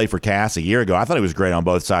saw him play for Cass a year ago. I thought he was great on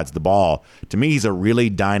both sides of the ball. To me, he's a really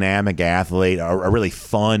dynamic athlete, a really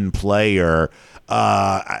fun player.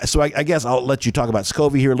 So I guess I'll let you talk about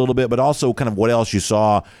Sokovi here a little bit, but also kind of what else you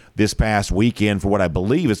saw this past weekend for what I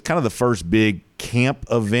believe is kind of the first big camp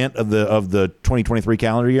event of the 2023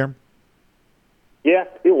 calendar year. Yeah,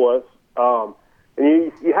 it was.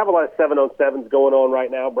 And you have a lot of 7-on-7s going on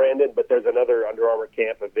right now, Brandon, but there's another Under Armour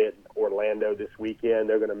camp event in Orlando this weekend.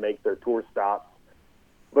 They're going to make their tour stops.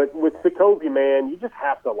 But with Sokovi, man, you just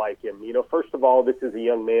have to like him. You know, first of all, this is a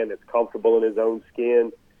young man that's comfortable in his own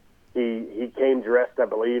skin. He came dressed, I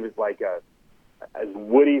believe, as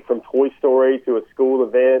Woody from Toy Story to a school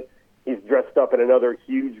event. He's dressed up in another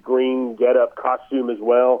huge green get-up costume as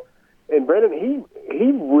well. And Brendan,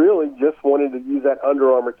 he really just wanted to use that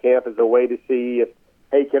Under Armour camp as a way to see if,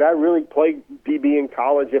 hey, could I really play DB in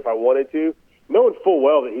college if I wanted to? Knowing full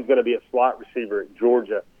well that he's going to be a slot receiver at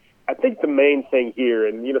Georgia. I think the main thing here,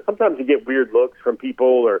 and, you know, sometimes you get weird looks from people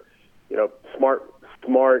or, you know, smart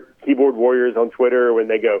keyboard warriors on Twitter when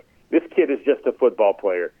they go, this kid is just a football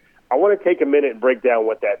player. I want to take a minute and break down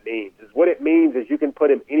what that means. What it means is you can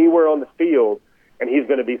put him anywhere on the field and he's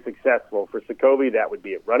going to be successful. For Sokovi, that would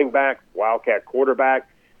be at running back, wildcat quarterback,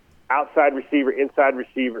 outside receiver, inside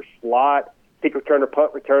receiver, slot, kick returner,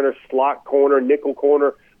 punt returner, slot corner, nickel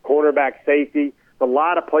corner, cornerback, safety. A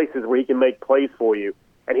lot of places where he can make plays for you.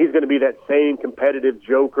 And he's going to be that same competitive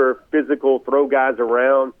joker, physical, throw guys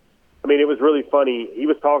around. I mean, it was really funny.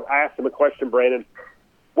 I asked him a question, Brandon.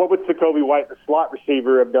 What would Sokovi White, the slot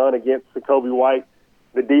receiver, have done against Sokovi White,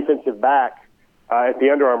 the defensive back, at the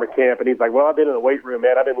Under Armour camp? And he's like, well, I've been in the weight room,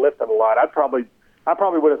 man. I've been lifting a lot. I probably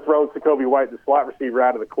would have thrown Sokovi White, the slot receiver,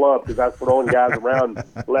 out of the club because I was throwing guys around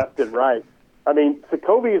left and right. I mean,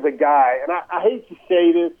 Sokovi is a guy, and I hate to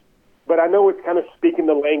say this, but I know it's kind of speaking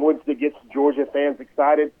the language that gets Georgia fans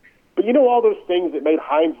excited. But you know all those things that made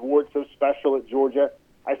Hines Ward so special at Georgia?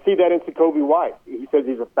 I see that in Sokovi White. He says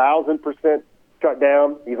he's 1,000% shut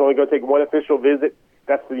down. He's only going to take one official visit.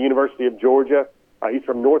 That's the University of Georgia. He's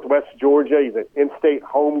from Northwest Georgia. He's an in-state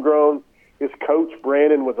homegrown. His coach,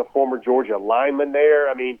 Brandon, was a former Georgia lineman there.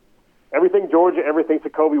 I mean, everything Georgia, everything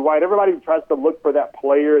Sokovi White. Everybody tries to look for that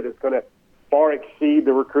player that's going to far exceed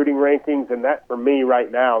the recruiting rankings, and that, for me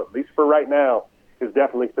right now, at least for right now, is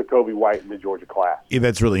definitely Sokovi White in the Georgia class. Yeah,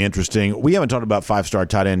 that's really interesting. We haven't talked about five-star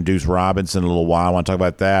tight end Deuce Robinson in a little while. I want to talk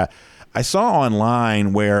about that. I saw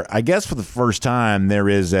online where I guess for the first time there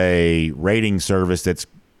is a rating service that's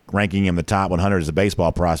ranking him the top 100 as a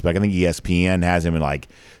baseball prospect. I think ESPN has him in like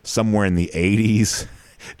somewhere in the 80s.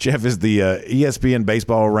 Jeff, is the ESPN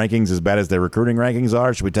baseball rankings as bad as their recruiting rankings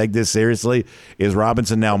are? Should we take this seriously? Is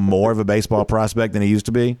Robinson now more of a baseball prospect than he used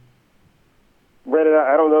to be? Brendan,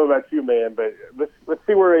 I don't know about you, man, but let's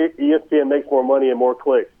see where ESPN makes more money and more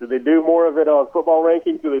clicks. Do they do more of it on football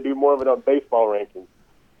rankings? Do they do more of it on baseball rankings?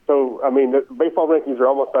 So, I mean, the baseball rankings are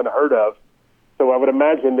almost unheard of. So I would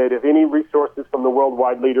imagine that if any resources from the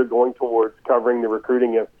worldwide leader going towards covering the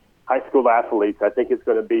recruiting of high school athletes, I think it's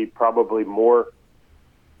going to be probably more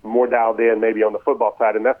dialed in maybe on the football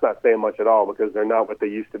side. And that's not saying much at all because they're not what they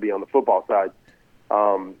used to be on the football side.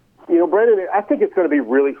 You know, Brandon, I think it's going to be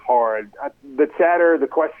really hard. The chatter, the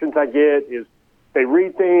questions I get is they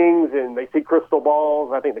read things and they see crystal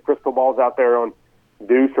balls. I think the crystal balls out there on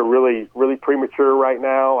Deuce are really, really premature right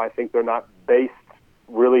now. I think they're not based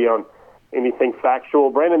really on anything factual.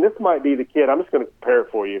 Brandon, this might be the kid. I'm just going to prepare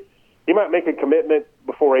it for you. He might make a commitment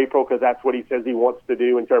before April because that's what he says he wants to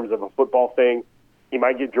do in terms of a football thing. He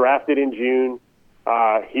might get drafted in June.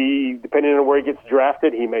 Depending on where he gets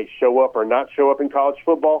drafted, he may show up or not show up in college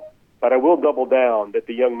football. But I will double down that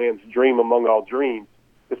the young man's dream among all dreams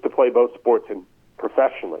is to play both sports and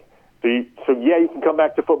professionally. So you can come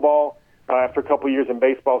back to football after a couple years in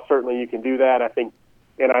baseball. Certainly you can do that. I think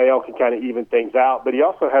NIL can kind of even things out. But he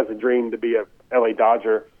also has a dream to be a L.A.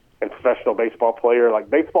 Dodger and professional baseball player. Like,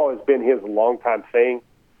 baseball has been his longtime thing.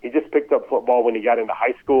 He just picked up football when he got into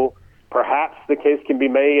high school. Perhaps the case can be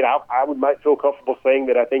made. I might feel comfortable saying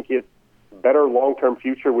that I think his better long-term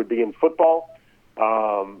future would be in football.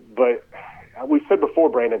 But we said before,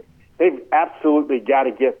 Brandon, they've absolutely got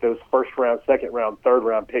to get those first round, second round, third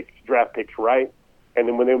round picks, draft picks right. And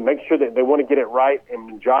then when they make sure that they want to get it right and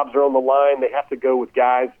when jobs are on the line, they have to go with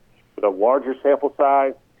guys with a larger sample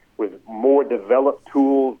size, with more developed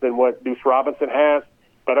tools than what Deuce Robinson has.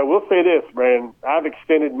 But I will say this, Brandon, I've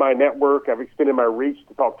extended my network, I've extended my reach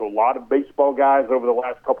to talk to a lot of baseball guys over the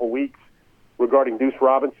last couple of weeks regarding Deuce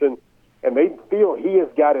Robinson, and they feel he has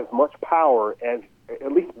got as much power as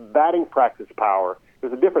at least batting practice power.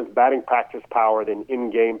 There's a difference batting practice power than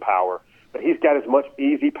in-game power. But he's got as much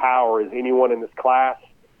easy power as anyone in this class.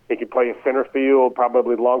 He could play a center field.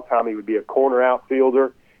 Probably a long time he would be a corner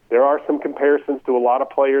outfielder. There are some comparisons to a lot of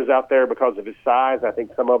players out there because of his size. I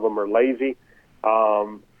think some of them are lazy.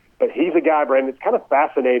 But he's a guy, Brandon, it's kind of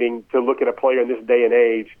fascinating to look at a player in this day and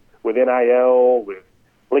age with NIL, with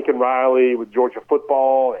Lincoln Riley, with Georgia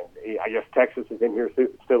football, and I guess Texas is in here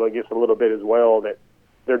still, I guess, a little bit as well, that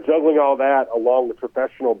they're juggling all that along with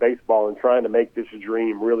professional baseball and trying to make this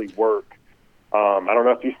dream really work. I don't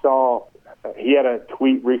know if you saw, he had a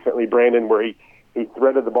tweet recently, Brandon, where he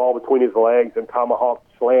threaded the ball between his legs and tomahawk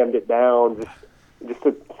slammed it down. Just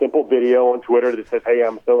a simple video on Twitter that says, hey,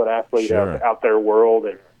 I'm still an athlete out there world,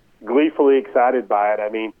 and gleefully excited by it. I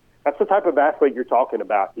mean, that's the type of athlete you're talking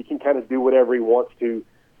about. He can kind of do whatever he wants to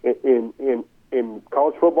in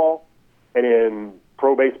college football and in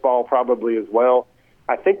pro baseball probably as well.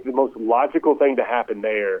 I think the most logical thing to happen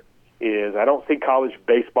there is I don't see college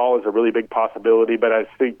baseball as a really big possibility, but I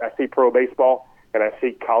see pro baseball and I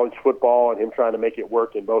see college football and him trying to make it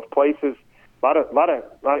work in both places. A lot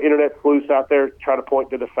of internet sleuths out there try to point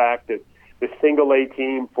to the fact that the single A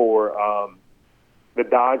team for the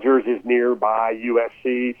Dodgers is nearby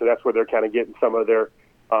USC, so that's where they're kind of getting some of their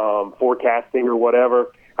forecasting or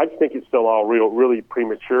whatever. I just think it's still all really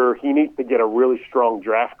premature. He needs to get a really strong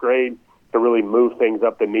draft grade to really move things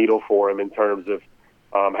up the needle for him in terms of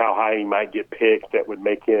how high he might get picked that would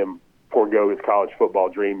make him forego his college football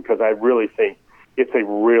dream, because I really think it's a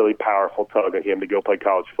really powerful tug on him to go play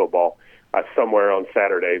college football somewhere on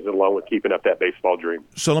Saturdays, along with keeping up that baseball dream.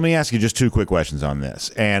 So let me ask you just two quick questions on this.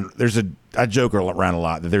 And I joke around a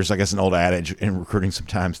lot that there's, I guess, an old adage in recruiting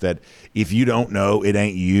sometimes that if you don't know, it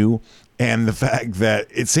ain't you. And the fact that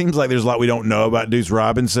it seems like there's a lot we don't know about Deuce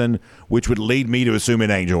Robinson, which would lead me to assume it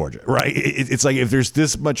ain't Georgia, right? It's like if there's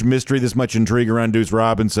this much mystery, this much intrigue around Deuce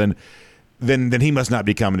Robinson, then he must not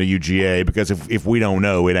be coming to UGA, because if we don't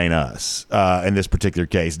know, it ain't us in this particular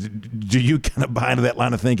case. Do you kind of buy into that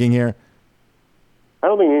line of thinking here? I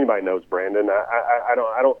don't think anybody knows, Brandon. I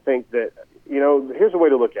don't think that, here's a way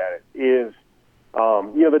to look at it is,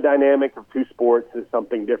 the dynamic of two sports is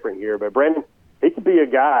something different here. But Brandon, he could be a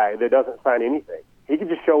guy that doesn't sign anything. He could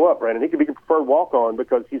just show up, Brandon. He could be a preferred walk-on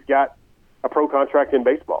because he's got a pro contract in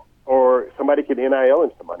baseball, or somebody could NIL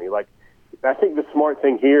him some money. Like, I think the smart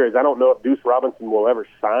thing here is I don't know if Deuce Robinson will ever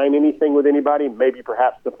sign anything with anybody, maybe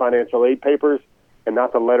perhaps the financial aid papers and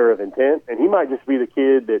not the letter of intent. And he might just be the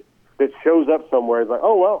kid that shows up somewhere and is like,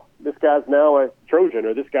 oh, well, this guy's now a Trojan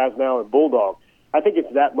or this guy's now a Bulldog. I think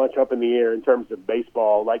it's that much up in the air in terms of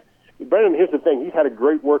baseball. Like, Brendan, here's the thing. He's had a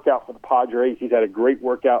great workout for the Padres. He's had a great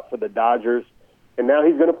workout for the Dodgers. And now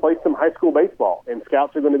he's going to play some high school baseball, and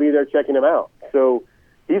scouts are going to be there checking him out. So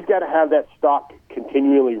he's got to have that stock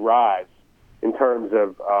continually rise in terms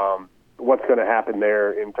of what's going to happen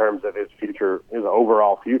there in terms of his future, his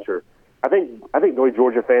overall future. I think the way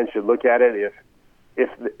Georgia fans should look at it, if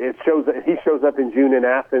he shows up in June in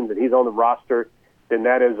Athens and he's on the roster, then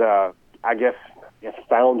that is, I guess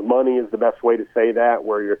found money is the best way to say that,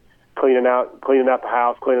 where you're cleaning out the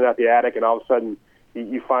house, cleaning out the attic, and all of a sudden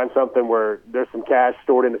you find something where there's some cash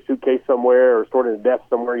stored in a suitcase somewhere or stored in a desk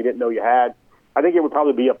somewhere you didn't know you had. I think it would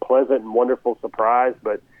probably be a pleasant and wonderful surprise,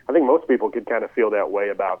 but I think most people could kind of feel that way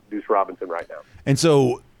about Deuce Robinson right now. And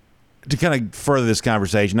so to kind of further this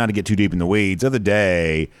conversation, not to get too deep in the weeds, the other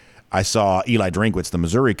day I saw Eli Drinkwitz, the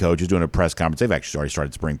Missouri coach, is doing a press conference. They've actually already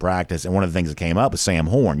started spring practice, and one of the things that came up was Sam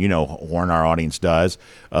Horn. You know Horn, our audience does,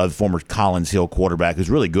 the former Collins Hill quarterback who's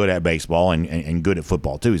really good at baseball and good at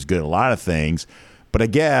football too. He's good at a lot of things. But I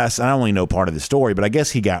guess, I only know part of the story, but I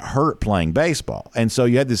guess he got hurt playing baseball. And so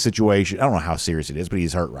you had this situation, I don't know how serious it is, but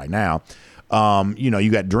he's hurt right now. You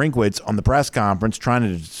got Drinkwitz on the press conference trying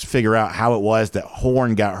to figure out how it was that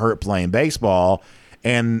Horn got hurt playing baseball.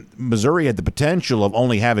 And Missouri had the potential of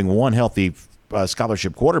only having one healthy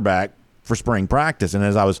scholarship quarterback for spring practice. And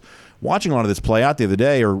as I was watching a lot of this play out the other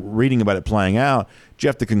day or reading about it playing out,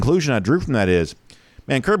 Jeff, the conclusion I drew from that is,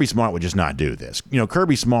 man, Kirby Smart would just not do this.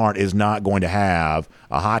 Kirby Smart is not going to have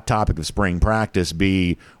a hot topic of spring practice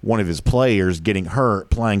be one of his players getting hurt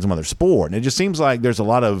playing some other sport. And it just seems like there's a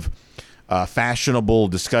lot of fashionable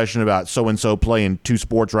discussion about so-and-so playing two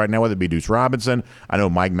sports right now, whether it be Deuce Robinson. I know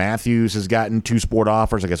Mike Matthews has gotten two sport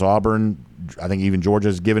offers. I guess Auburn, I think even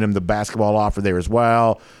Georgia's given him the basketball offer there as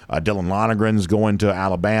well. Dylan Lonergan's going to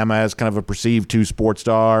Alabama as kind of a perceived two-sport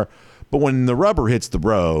star. But when the rubber hits the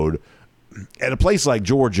road, at a place like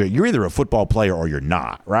Georgia, you're either a football player or you're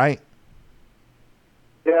not, right?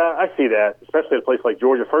 Yeah, I see that, especially at a place like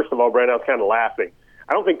Georgia. First of all, Brandon, I was kind of laughing.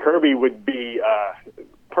 I don't think Kirby would be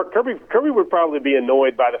Kirby would probably be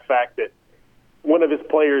annoyed by the fact that one of his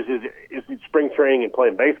players is in spring training and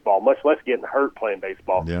playing baseball, much less getting hurt playing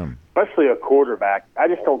baseball, especially a quarterback. I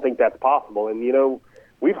just don't think that's possible. And,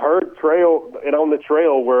 we've heard on the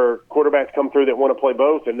trail where quarterbacks come through that want to play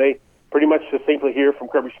both, and they pretty much distinctly hear from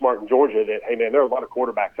Kirby Smart in Georgia that, hey, man, there are a lot of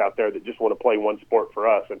quarterbacks out there that just want to play one sport for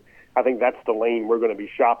us. And I think that's the lane we're going to be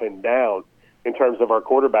shopping down in terms of our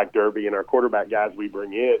quarterback derby and our quarterback guys we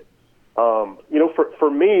bring in. For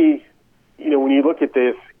me, when you look at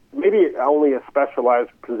this, maybe only a specialized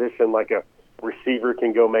position like a receiver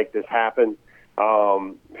can go make this happen,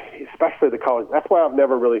 especially the college. That's why I've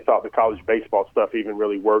never really thought the college baseball stuff even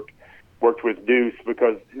really worked with Deuce,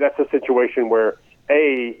 because that's a situation where,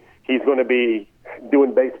 he's going to be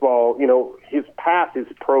doing baseball. His path is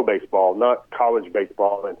pro baseball, not college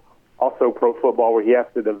baseball, and also pro football, where he has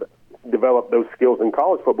to develop those skills in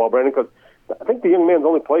college football, Brandon, because I think the young man's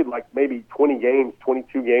only played like maybe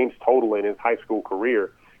 22 games total in his high school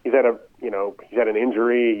career. He's had an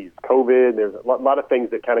injury, he's COVID. There's a lot of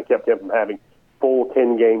things that kind of kept him from having full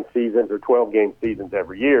 10-game seasons or 12-game seasons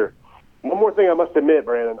every year. One more thing I must admit,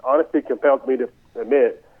 Brandon, honesty compels me to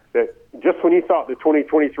admit that just when you thought the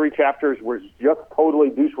 2023 chapters were just totally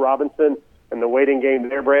Deuce Robinson and the waiting game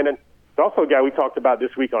there, Brandon, it's also a guy we talked about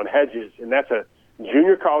this week on Hedges, and that's a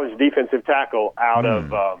junior college defensive tackle out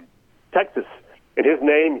of Texas. And his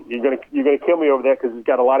name, you're gonna kill me over that because he's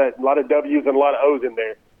got a lot of W's and a lot of O's in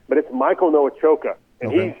there. But it's Michael Noachoka,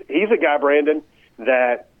 and he's a guy, Brandon,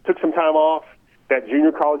 that took some time off that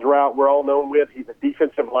junior college route we're all known with. He's a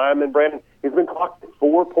defensive lineman, Brandon. He's been clocked at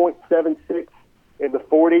 4.76 in the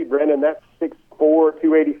 40, Brandon. That's 6'4",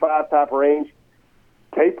 285 type of range.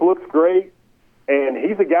 Tape looks great, and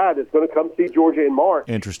he's a guy that's going to come see Georgia in March.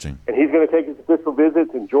 Interesting. And he's going to take his official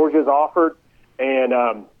visits, and Georgia's offered. And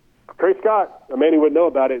Trey Scott, a man who would know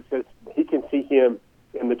about it, says he can see him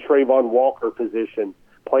in the Trayvon Walker position,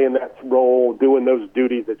 playing that role, doing those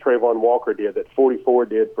duties that Trayvon Walker did, that 44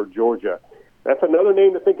 did for Georgia. That's another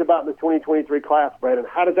name to think about in the 2023 class, Brandon.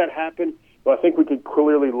 How does that happen? Well, I think we could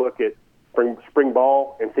clearly look at spring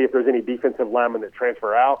ball and see if there's any defensive linemen that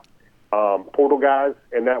transfer out, portal guys,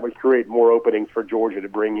 and that would create more openings for Georgia to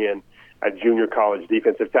bring in a junior college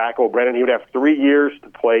defensive tackle. Brandon, he would have 3 years to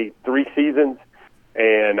play 3 seasons.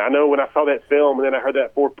 And I know when I saw that film and then I heard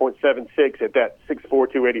that 4.76 at that 6'4",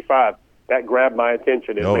 285, that grabbed my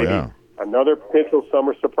attention as another potential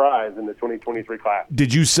summer surprise in the 2023 class.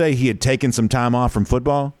 Did you say he had taken some time off from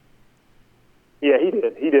football? Yeah, he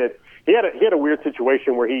did. He had a weird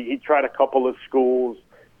situation where he tried a couple of schools.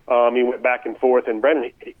 He went back and forth. And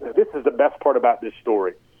Brandon, this is the best part about this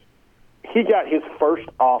story. He got his first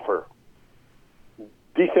offer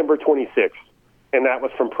December 26th, and that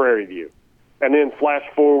was from Prairie View. And then flash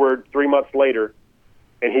forward 3 months later,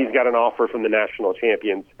 and he's got an offer from the national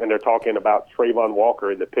champions, and they're talking about Trayvon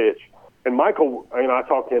Walker in the pitch. And Michael, I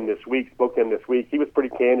spoke to him this week. He was pretty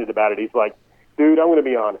candid about it. He's like, dude, I'm going to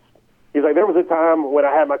be honest. He's like, there was a time when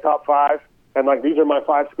I had my top 5, and like, these are my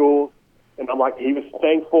 5 schools. And I'm like, he was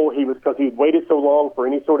thankful. Because he waited so long for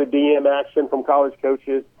any sort of DM action from college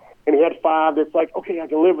coaches. And he had 5 that's like, okay, I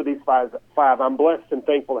can live with these 5. I'm blessed and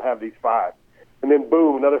thankful to have these 5. And then,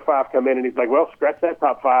 boom, another 5 come in, and he's like, well, scratch that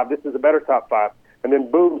top 5. This is a better top 5. And then,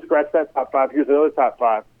 boom, scratch that top 5. Here's another top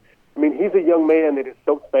 5. I mean, he's a young man that is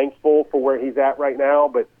so thankful for where he's at right now.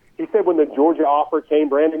 But he said when the Georgia offer came,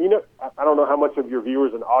 Brandon, I don't know how much of your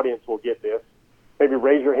viewers and audience will get this. Maybe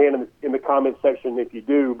raise your hand in the comment section if you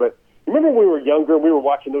do. But remember when we were younger and we were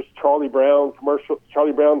watching those Charlie Brown commercials,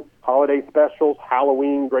 Charlie Brown holiday specials,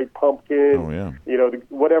 Halloween, Great Pumpkin,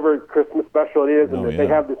 whatever Christmas special it is, and they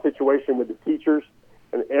have the situation with the teachers,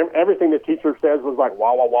 and everything the teacher says was like,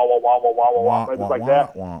 wah, wah, wah, wah, wah, wah, wah, wah, wah. It was like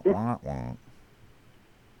that.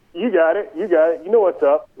 You got it. You know what's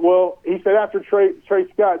up. Well, he said after Trey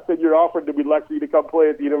Scott said you're offered to be lucky to come play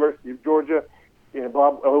at the University of Georgia, and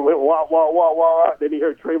Bob went wah, wah, wah, wah, wah. Then he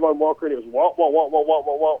heard Trayvon Walker, and it was wah, wah, wah, wah, wah,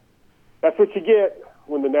 wah, wah. That's what you get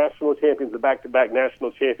when the national champions, the back-to-back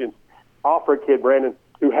national champions, offer a kid, Brandon,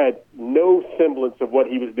 who had no semblance of what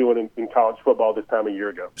he was doing in college football this time a year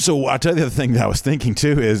ago. So I'll tell you the other thing that I was thinking,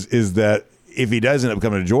 too, is that if he does end up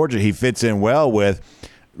coming to Georgia, he fits in well with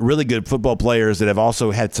really good football players that have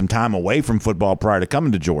also had some time away from football prior to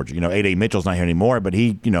coming to Georgia. A.D. Mitchell's not here anymore, but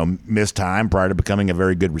he, missed time prior to becoming a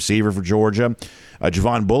very good receiver for Georgia.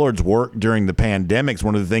 Javon Bullard's work during the pandemic is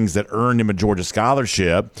one of the things that earned him a Georgia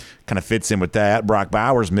scholarship. Kind of fits in with that. Brock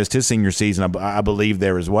Bowers missed his senior season, I believe,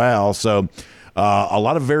 there as well. So a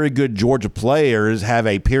lot of very good Georgia players have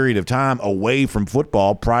a period of time away from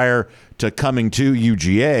football prior to coming to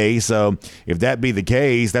UGA. So if that be the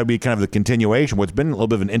case, that would be kind of the continuation. What's been a little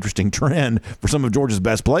bit of an interesting trend for some of Georgia's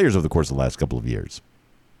best players over the course of the last couple of years.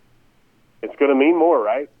 It's going to mean more,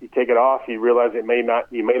 right? You take it off, you realize you may not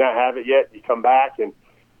have it yet. You come back, and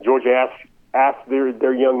Georgia asks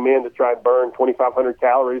their young men to try and burn 2,500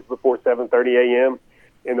 calories before 7:30 a.m.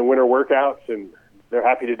 in the winter workouts, and they're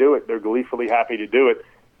happy to do it. They're gleefully happy to do it.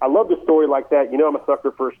 I love the story like that. I'm a sucker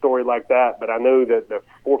for a story like that, but I know that the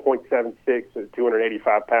 4.76 at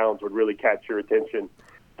 285 pounds would really catch your attention,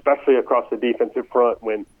 especially across the defensive front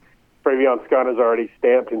when Travion Scott has already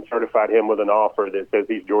stamped and certified him with an offer that says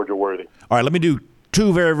he's Georgia worthy. All right, let me do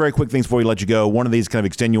two very, very quick things before we let you go. One of these kind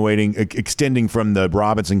of extending from the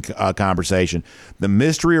Robinson conversation. The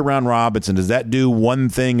mystery around Robinson, does that do one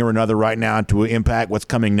thing or another right now to impact what's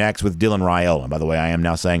coming next with Dylan Raiola? By the way, I am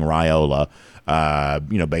now saying Raiola,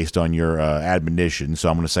 based on your admonition. So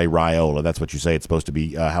I'm going to say Raiola. That's what you say it's supposed to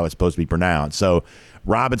be, how it's supposed to be pronounced. So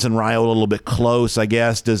Robinson, Raiola, a little bit close, I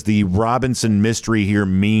guess. Does the Robinson mystery here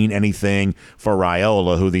mean anything for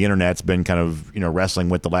Raiola, who the internet's been kind of wrestling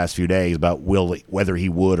with the last few days about whether he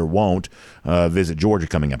would or won't visit Georgia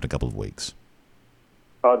coming up in a couple of weeks?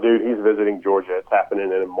 Oh, dude, he's visiting Georgia. It's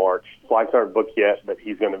happening in March. Flights aren't booked yet, but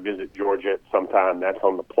he's going to visit Georgia at some time. That's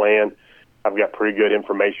on the plan. I've got pretty good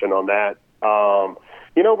information on that.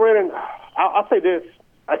 Brandon, I'll say this.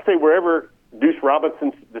 I'd say wherever Deuce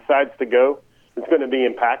Robinson decides to go, it's going to be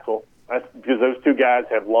impactful. Because those two guys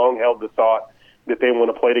have long held the thought that they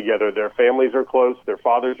want to play together. Their families are close. Their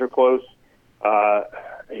fathers are close.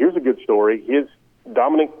 Here's a good story.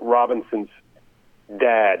 Dominic Robinson's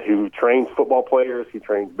dad, who trains football players, he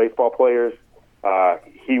trains baseball players.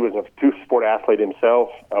 He was a two-sport athlete himself,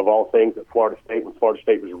 of all things, at Florida State, when Florida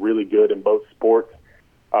State was really good in both sports.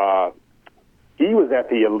 He was at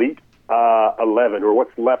the Elite 11, or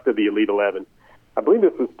what's left of the Elite 11. I believe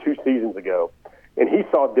this was 2 seasons ago. And he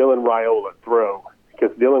saw Dylan Raiola throw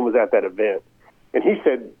because Dylan was at that event. And he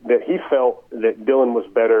said that he felt that Dylan was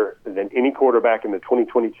better than any quarterback in the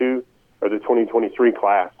 2022 or the 2023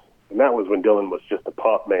 class. And that was when Dylan was just a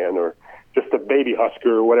pup, man, or just a baby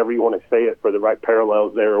Husker, or whatever you want to say it for the right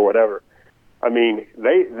parallels there or whatever. I mean,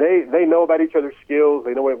 they know about each other's skills.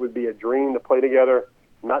 They know it would be a dream to play together.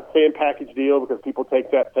 I'm not saying package deal because people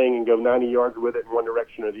take that thing and go 90 yards with it in one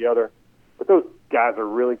direction or the other. But those guys are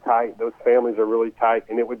really tight. Those families are really tight,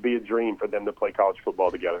 and it would be a dream for them to play college football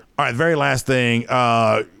together. All right, very last thing.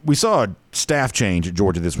 We saw a staff change at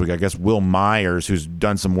Georgia this week. I guess Will Myers, who's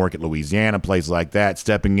done some work at Louisiana, places like that,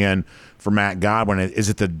 stepping in for Matt Godwin. Is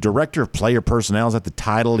it the director of player personnel? Is that the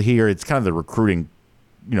title here? It's kind of the recruiting,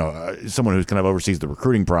 someone who's kind of oversees the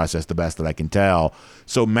recruiting process, the best that I can tell.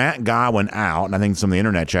 So Matt Godwin out, and I think some of the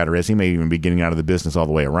internet chatter is he may even be getting out of the business all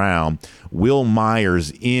the way around. Will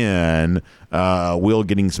Myers in, Will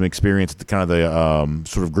getting some experience at the kind of the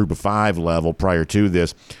sort of group of 5 level prior to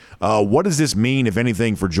this. What does this mean, if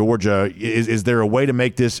anything, for Georgia? Is there a way to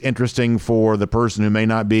make this interesting for the person who may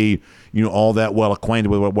not be, all that well acquainted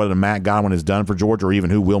with what Matt Godwin has done for Georgia, or even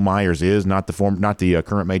who Will Myers is, not the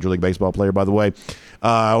current Major League Baseball player, by the way?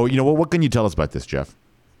 What can you tell us about this, Jeff?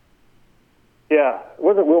 Yeah,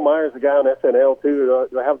 wasn't Will Myers the guy on SNL too?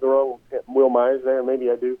 Do I have the wrong Will Myers there? Maybe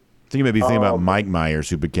I do. I think you may be thinking about Mike Myers,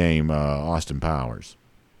 who became Austin Powers.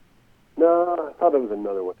 No, I thought there was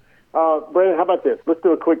another one. Brandon, how about this? Let's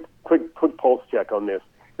do a quick pulse check on this.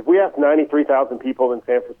 If we asked 93,000 people in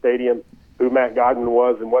Sanford Stadium who Matt Godwin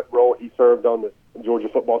was and what role he served on the Georgia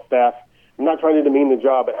football staff, I'm not trying to demean the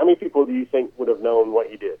job, but how many people do you think would have known what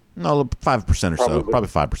he did? No, 5% or so. Probably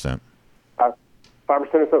 5%.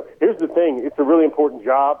 5% or so. Here's the thing. It's a really important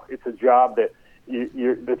job. It's a job that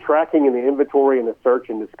the tracking and the inventory and the search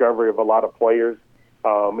and discovery of a lot of players.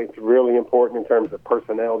 It's really important in terms of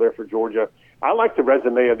personnel there for Georgia. I like the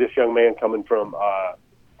resume of this young man coming from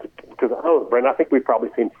because I don't know, Brent, I think we've probably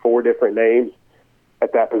seen 4 different names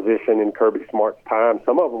at that position in Kirby Smart's time.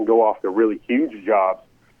 Some of them go off to really huge jobs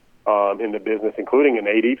in the business, including an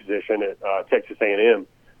AD position at Texas A&M.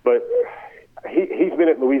 But he's been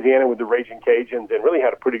at Louisiana with the Raging Cajuns and really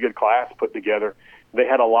had a pretty good class put together. They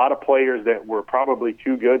had a lot of players that were probably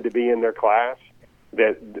too good to be in their class,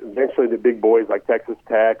 that eventually the big boys like Texas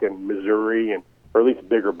Tech and Missouri, or at least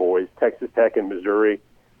bigger boys, Texas Tech and Missouri,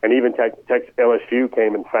 and even LSU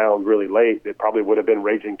came and found really late. It probably would have been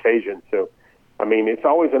Raging Cajun. So, I mean, it's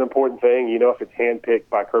always an important thing. You know, if it's handpicked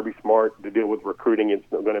by Kirby Smart to deal with recruiting, it's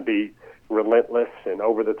going to be relentless and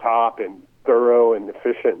over the top and thorough and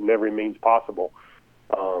efficient in every means possible.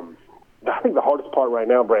 I think the hardest part right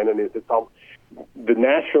now, Brandon, is the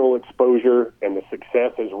national exposure and the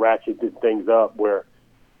success has ratcheted things up where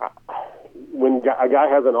when a guy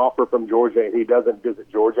has an offer from Georgia and he doesn't visit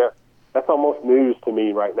Georgia, that's almost news to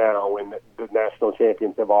me right now when the national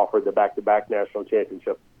champions have offered, the back-to-back national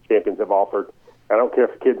championship champions have offered. I don't care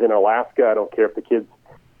if the kid's in Alaska. I don't care if the kid's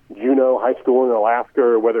Juneau High School in Alaska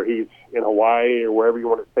or whether he's in Hawaii or wherever you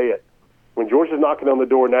want to say it. When Georgia's knocking on the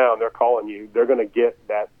door now and they're calling you, they're going to get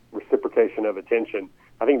that reciprocation of attention.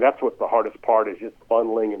 I think that's what's the hardest part is just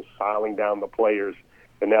funneling and styling down the players,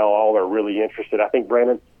 and now all are really interested. I think,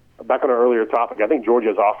 Brandon, back on our earlier topic, I think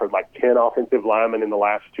Georgia's offered like 10 offensive linemen in the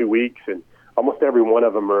last 2 weeks, and almost every one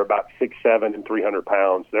of them are about 6'7" and 300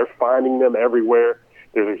 pounds. They're finding them everywhere.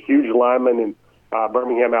 There's a huge lineman in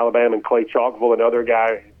Birmingham, Alabama, and Clay Chalkville, another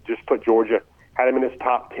guy just put Georgia, had him in his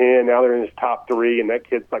top 10. Now they're in his top 3, and that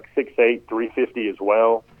kid's like 6'8", 350 as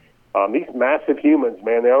well. These massive humans,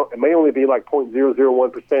 man, it may only be like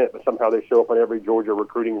 0.001%, but somehow they show up on every Georgia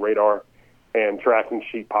recruiting radar and tracking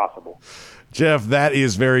sheet possible. Jeff, that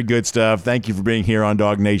is very good stuff. Thank you for being here on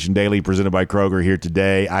Dog Nation Daily, presented by Kroger here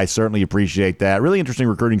today. I certainly appreciate that. Really interesting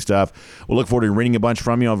recruiting stuff. We'll look forward to reading a bunch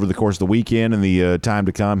from you over the course of the weekend and the time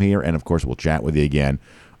to come here. And, of course, we'll chat with you again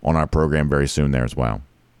on our program very soon there as well.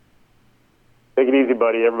 Take it easy,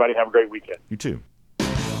 buddy. Everybody have a great weekend. You too.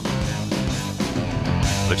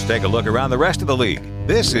 Let's take a look around the rest of the league.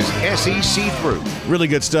 This is SEC Through. Really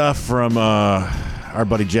good stuff from our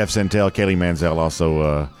buddy Jeff Sentell, Kaylee Mansell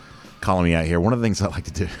also calling me out here. One of the things I like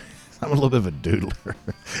to do, I'm a little bit of a doodler,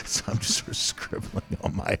 so I'm just sort of scribbling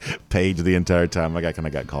on my page the entire time. I kind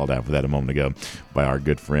of got called out for that a moment ago by our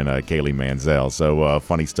good friend Kaylee Mansell. So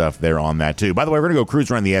funny stuff there on that too. By the way, we're going to go cruise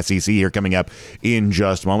around the SEC here coming up in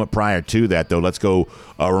just a moment. Prior to that, though, let's go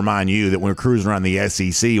remind you that when we're cruising around the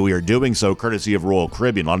SEC, we are doing so courtesy of Royal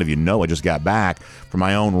Caribbean. A lot of you know I just got back from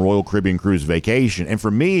my own Royal Caribbean cruise vacation. And for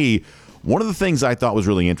me, one of the things I thought was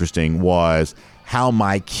really interesting was how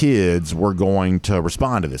my kids were going to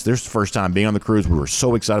respond to this. This is the first time being on the cruise. We were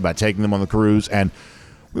so excited about taking them on the cruise, and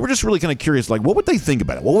we were just really kind of curious, like, what would they think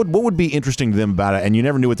about it? What would be interesting to them about it? And you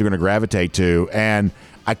never knew what they were going to gravitate to. And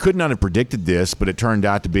I could not have predicted this, but it turned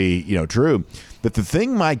out to be, true. That the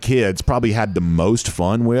thing my kids probably had the most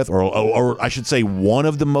fun with, or I should say one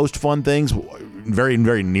of the most fun things, very,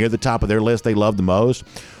 very near the top of their list they loved the most,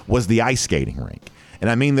 was the ice skating rink. And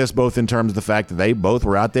I mean this both in terms of the fact that they both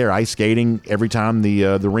were out there ice skating every time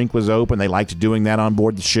the rink was open. They liked doing that on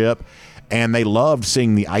board the ship. And they loved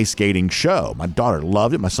seeing the ice skating show. My daughter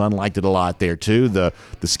loved it. My son liked it a lot there, too. The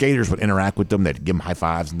skaters would interact with them. They'd give them high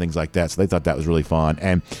fives and things like that. So they thought that was really fun.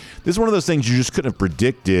 And this is one of those things you just couldn't have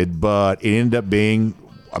predicted, but it ended up being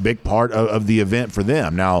a big part of the event for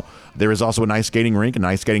them. Now, there is also an ice skating rink, an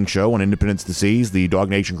ice skating show on Independence to Seas. The Dog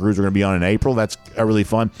Nation cruise are going to be on in April. That's really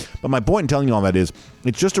fun. But my point in telling you all that is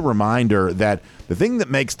it's just a reminder that the thing that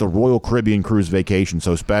makes the Royal Caribbean cruise vacation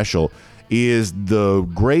so special is the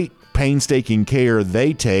great painstaking care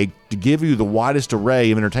they take to give you the widest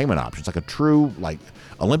array of entertainment options, like a true,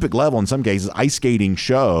 Olympic level in some cases, ice skating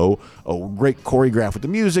show, a great choreograph with the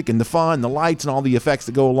music and the fun, the lights and all the effects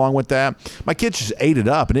that go along with that. My kids just ate it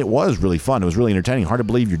up, and it was really fun. It was really entertaining. Hard to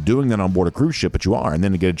believe you're doing that on board a cruise ship, but you are. And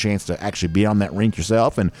then to get a chance to actually be on that rink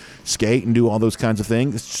yourself and skate and do all those kinds of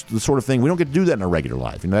things, it's just the sort of thing we don't get to do that in our regular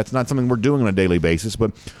life. That's not something we're doing on a daily basis,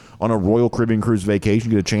 but on a Royal Caribbean cruise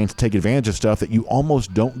vacation, you get a chance to take advantage of stuff that you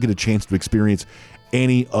almost don't get a chance to experience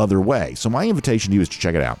any other way. So my invitation to you is to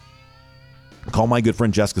check it out. Call my good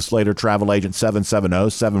friend Jessica Slater, travel agent,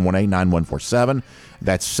 770-718-9147.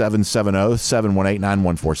 That's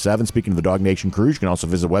 770-718-9147. Speaking of the Dog Nation Cruise, you can also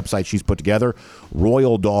visit the website she's put together,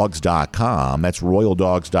 royaldogs.com. That's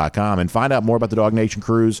royaldogs.com. And find out more about the Dog Nation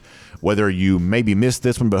Cruise, whether you maybe missed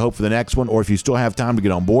this one but hope for the next one, or if you still have time to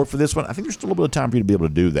get on board for this one. I think there's still a little bit of time for you to be able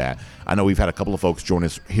to do that. I know we've had a couple of folks join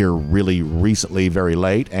us here really recently, very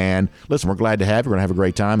late. And listen, we're glad to have you. We're going to have a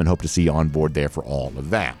great time and hope to see you on board there for all of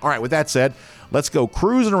that. All right, with that said, let's go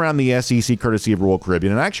cruising around the SEC courtesy of Royal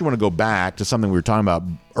Caribbean. And I actually want to go back to something we were talking about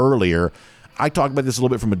earlier. I talked about this a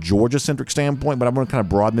little bit from a Georgia-centric standpoint, but I'm going to kind of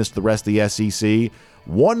broaden this to the rest of the SEC.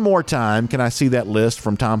 One more time, can I see that list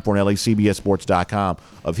from Tom Fornelli, CBSSports.com,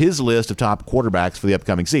 of his list of top quarterbacks for the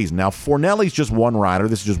upcoming season? Now, Fornelli's just one writer.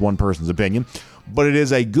 This is just one person's opinion, but it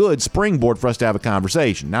is a good springboard for us to have a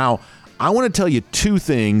conversation. Now, I want to tell you two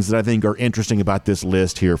things that I think are interesting about this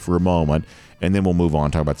list here for a moment, and then we'll move on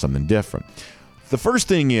and talk about something different. The first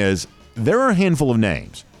thing is there are a handful of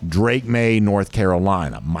names. Drake May, North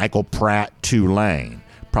Carolina. Michael Pratt, Tulane.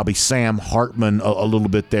 Probably Sam Hartman a little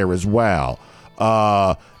bit there as well.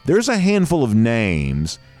 There's a handful of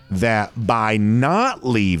names that by not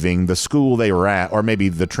leaving the school they were at, or maybe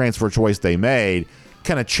the transfer choice they made,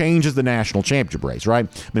 kind of changes the national championship race, right?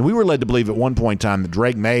 I mean, we were led to believe at one point in time that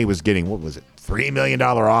Drake May was getting, what was it, $3 million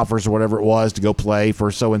offers or whatever it was to go play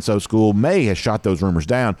for so-and-so school. May has shot those rumors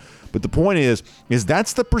down. But the point is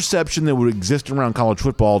that's the perception that would exist around college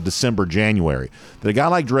football December, January. That a guy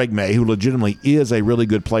like Drake May, who legitimately is a really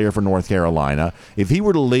good player for North Carolina, if he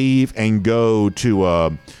were to leave and go to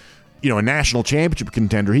a national championship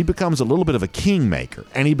contender, he becomes a little bit of a kingmaker,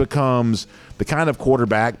 and he becomes the kind of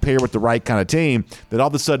quarterback paired with the right kind of team that all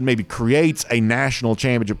of a sudden maybe creates a national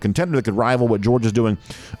championship contender that could rival what Georgia's doing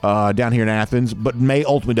down here in Athens, but May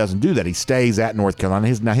ultimately doesn't do that. He stays at North Carolina.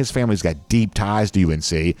 His family's got deep ties to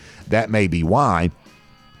UNC. That may be why.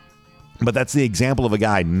 But that's the example of a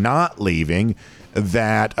guy not leaving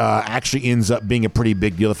that actually ends up being a pretty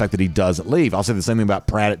big deal, the fact that he doesn't leave. I'll say the same thing about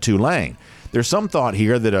Pratt at Tulane. There's some thought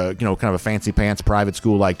here that kind of a fancy pants private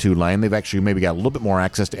school like Tulane, they've actually maybe got a little bit more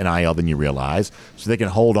access to NIL than you realize, so they can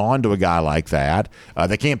hold on to a guy like that.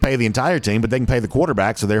 They can't pay the entire team, but they can pay the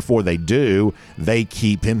quarterback, so therefore they do. They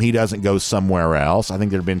keep him. He doesn't go somewhere else. I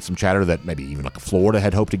think there had been some chatter that maybe even like Florida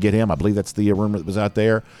had hoped to get him. I believe that's the rumor that was out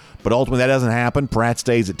there. But ultimately that doesn't happen. Pratt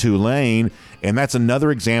stays at Tulane, and that's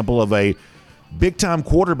another example of a big-time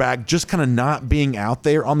quarterback just kind of not being out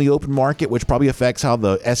there on the open market, which probably affects how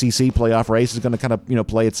the SEC playoff race is going to kind of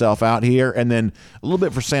play itself out here. And then a little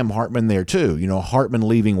bit for Sam Hartman there too. Hartman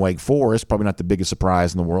leaving Wake Forest, probably not the biggest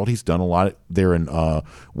surprise in the world. He's done a lot there in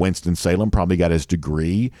Winston-Salem, probably got his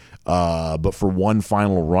degree. But for one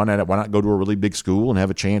final run at it, why not go to a really big school and have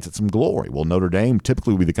a chance at some glory? Well, Notre Dame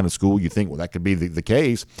typically would be the kind of school you think, well, that could be the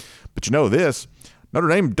case. But this, Notre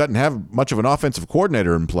Dame doesn't have much of an offensive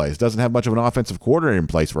coordinator in place, doesn't have much of an offensive coordinator in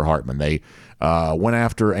place for Hartman. They went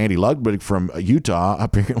after Andy Ludwig from Utah,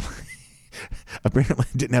 apparently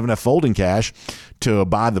didn't have enough folding cash to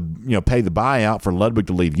pay the buyout for Ludwig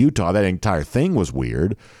to leave Utah. That entire thing was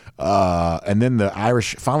weird. And then the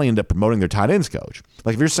Irish finally end up promoting their tight ends coach.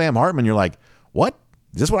 Like, if you're Sam Hartman, you're like, what?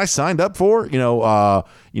 Is this what I signed up for?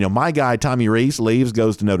 My guy Tommy Rees leaves,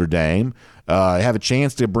 goes to Notre Dame. Have a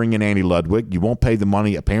chance to bring in Andy Ludwig. You won't pay the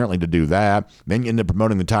money apparently to do that. Then you end up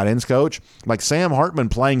promoting the tight ends coach. Like Sam Hartman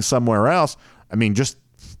playing somewhere else. I mean, just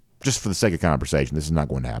for the sake of conversation, this is not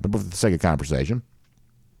going to happen, but for the sake of conversation,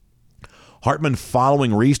 Hartman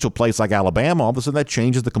following Rees to a place like Alabama, all of a sudden that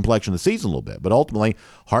changes the complexion of the season a little bit. But ultimately,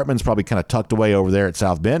 Hartman's probably kind of tucked away over there at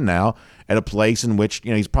South Bend now at a place in which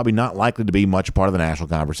he's probably not likely to be much part of the national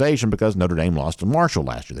conversation because Notre Dame lost to Marshall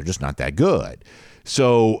last year. They're just not that good.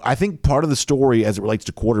 So I think part of the story as it relates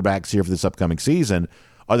to quarterbacks here for this upcoming season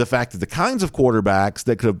are the fact that the kinds of quarterbacks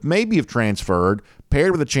that could have maybe transferred,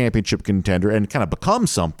 paired with a championship contender, and kind of become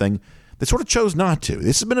something, they sort of chose not to.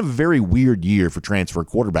 This has been a very weird year for transfer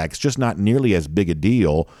quarterbacks, just not nearly as big a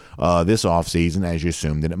deal this offseason as you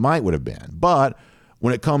assumed that it might would have been. But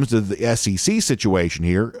when it comes to the SEC situation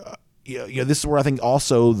here, this is where I think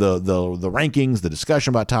also the rankings, the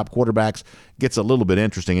discussion about top quarterbacks gets a little bit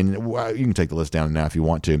interesting. And you can take the list down now if you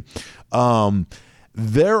want to.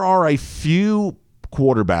 There are a few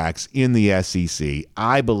quarterbacks in the SEC,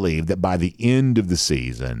 I believe, that by the end of the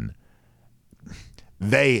season,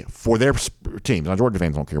 for their teams, now Georgia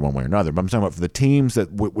fans don't care one way or another, but I'm talking about for the teams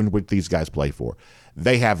that which these guys play for,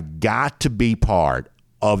 they have got to be part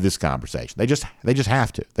of this conversation. They just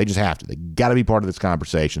have to. They got to be part of this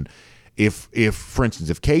conversation. If for instance,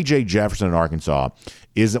 if KJ Jefferson in Arkansas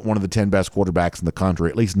isn't one of the 10 best quarterbacks in the country,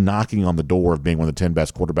 at least knocking on the door of being one of the 10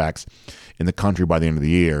 best quarterbacks in the country by the end of the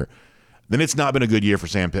year, then it's not been a good year for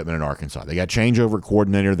Sam Pittman in Arkansas. They got changeover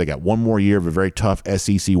coordinator. They got one more year of a very tough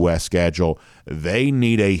SEC West schedule. They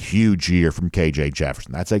need a huge year from KJ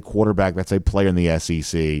Jefferson. That's a quarterback. That's a player in the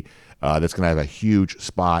SEC that's going to have a huge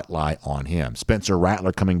spotlight on him. Spencer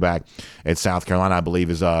Rattler coming back at South Carolina, I believe,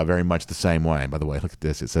 is very much the same way. By the way, look at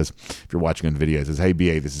this. It says, if you're watching on the video, it says, hey,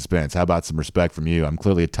 BA, this is Spence. How about some respect from you? I'm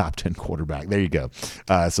clearly a top 10 quarterback. There you go.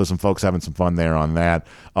 So some folks having some fun there on that,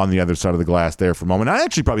 on the other side of the glass there for a moment. I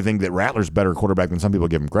actually probably think that Rattler's a better quarterback than some people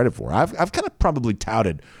give him credit for. I've kind of probably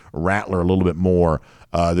touted Rattler a little bit more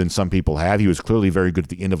than some people have. He was clearly very good at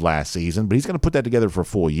the end of last season, but he's going to put that together for a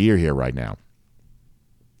full year here right now.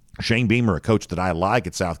 Shane Beamer, a coach that I like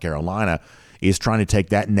at South Carolina, is trying to take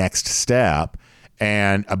that next step,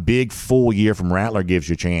 and a big full year from Rattler gives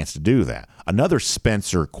you a chance to do that. Another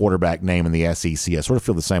Spencer quarterback name in the SEC, I sort of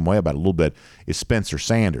feel the same way about it a little bit, is Spencer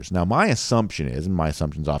Sanders. Now, my assumption is, and my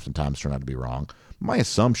assumptions oftentimes turn out to be wrong, My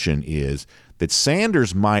assumption is that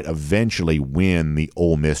Sanders might eventually win the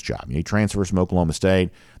Ole Miss job. He transfers from Oklahoma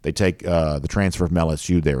State. They take the transfer from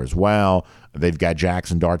LSU there as well. They've got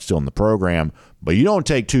Jackson Dart still in the program. But you don't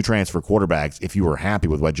take two transfer quarterbacks if you were happy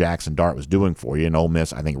with what Jackson Dart was doing for you. And Ole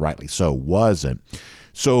Miss, I think rightly so, wasn't.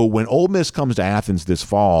 So when Ole Miss comes to Athens this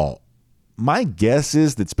fall, my guess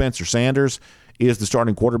is that Spencer Sanders is the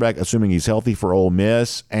starting quarterback, assuming he's healthy for Ole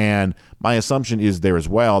Miss. And my assumption is there as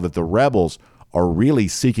well that the Rebels are really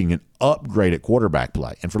seeking an upgrade at quarterback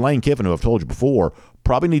play. And for Lane Kiffin, who I've told you before,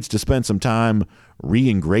 probably needs to spend some time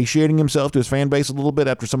re-ingratiating himself to his fan base a little bit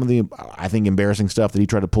after some of the, I think, embarrassing stuff that he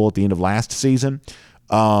tried to pull at the end of last season.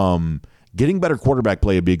 Getting better quarterback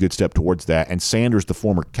play would be a good step towards that. And Sanders, the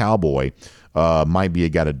former Cowboy, might be a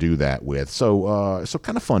guy to do that with. So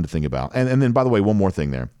kind of fun to think about. And then, by the way, one more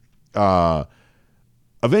thing there.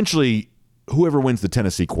 Eventually, whoever wins the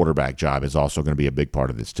Tennessee quarterback job is also going to be a big part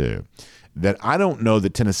of this too. That I don't know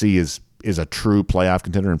that Tennessee is a true playoff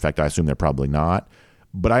contender. In fact, I assume they're probably not.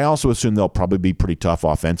 But I also assume they'll probably be pretty tough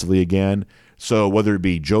offensively again. So whether it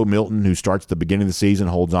be Joe Milton, who starts at the beginning of the season,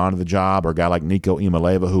 holds on to the job, or a guy like Nico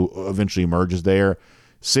Imaleva, who eventually emerges there,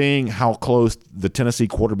 seeing how close the Tennessee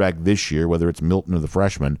quarterback this year, whether it's Milton or the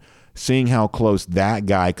freshman, seeing how close that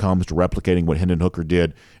guy comes to replicating what Hendon Hooker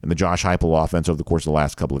did in the Josh Heupel offense over the course of the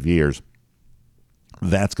last couple of years,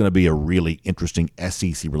 that's going to be a really interesting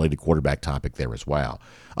SEC-related quarterback topic there as well.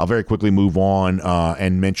 I'll very quickly move on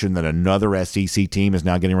and mention that another SEC team is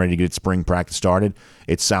now getting ready to get its spring practice started.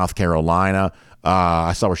 It's South Carolina.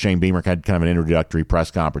 I saw where Shane Beamer had kind of an introductory press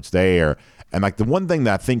conference there. And like the one thing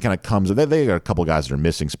that I think kind of comes, they got a couple guys that are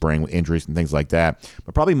missing spring with injuries and things like that.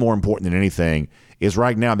 But probably more important than anything is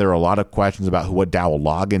right now there are a lot of questions about what Dowell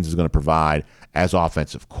Loggins is going to provide as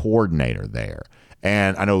offensive coordinator there.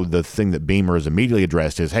 And I know the thing that Beamer has immediately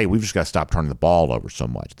addressed is, hey, we've just got to stop turning the ball over so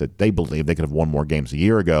much. That they believe they could have won more games a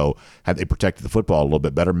year ago had they protected the football a little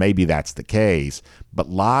bit better. Maybe that's the case. But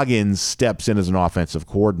Loggins steps in as an offensive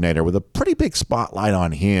coordinator with a pretty big spotlight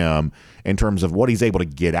on him in terms of what he's able to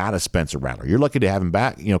get out of Spencer Rattler. You're lucky to have him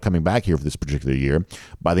back, coming back here for this particular year.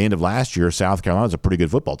 By the end of last year, South Carolina's a pretty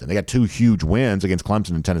good football team. They got two huge wins against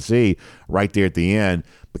Clemson and Tennessee right there at the end.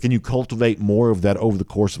 But can you cultivate more of that over the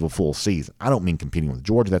course of a full season? I don't mean competing with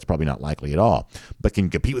Georgia. That's probably not likely at all. But can you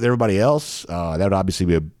compete with everybody else? That would obviously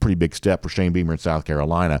be a pretty big step for Shane Beamer in South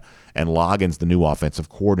Carolina. And Loggins, the new offensive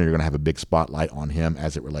coordinator, going to have a big spotlight on him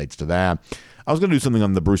as it relates to that. I was going to do something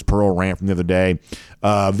on the Bruce Pearl rant from the other day.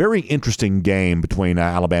 Very interesting game between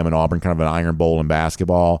Alabama and Auburn, kind of an Iron Bowl in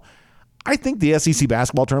basketball. I think the SEC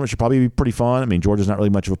basketball tournament should probably be pretty fun. I mean, Georgia's not really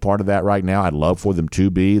much of a part of that right now. I'd love for them to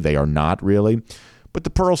be. They are not really. But the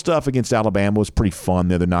Pearl stuff against Alabama was pretty fun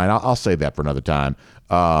the other night. I'll save that for another time.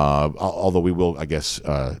 Although we will, I guess,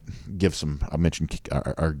 give some. I mentioned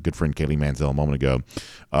our good friend Kaylee Mansell a moment ago.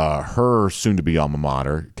 Her soon-to-be alma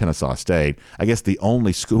mater, Kennesaw State, I guess the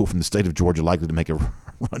only school from the state of Georgia likely to make a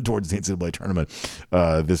run towards the NCAA tournament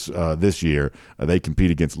this year. They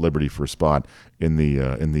compete against Liberty for a spot in the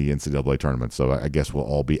NCAA tournament. So I guess we'll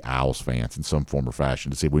all be Owls fans in some form or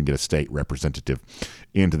fashion to see if we can get a state representative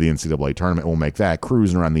into the NCAA tournament. We'll make that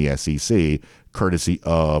cruising around the SEC, courtesy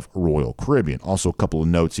of Royal Caribbean. Also, a couple of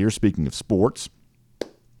notes here. Speaking of sports,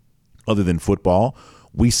 other than football,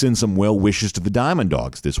 we send some well wishes to the Diamond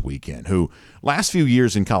Dogs this weekend, who last few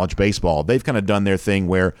years in college baseball, they've kind of done their thing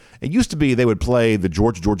where it used to be they would play the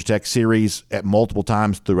Georgia Tech series at multiple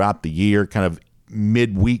times throughout the year, kind of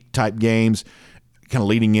midweek type games, kind of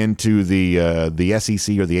leading into the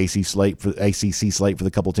SEC or the ACC slate for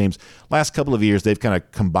the couple teams. Last couple of years, they've kind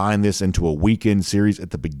of combined this into a weekend series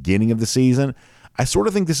at the beginning of the season. I sort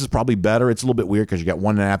of think this is probably better. It's a little bit weird because you got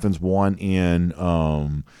one in Athens, one in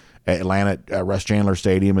Atlanta at Russ Chandler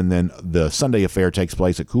Stadium, and then the Sunday affair takes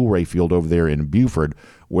place at Coolray Field over there in Buford,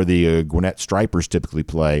 where the Gwinnett Stripers typically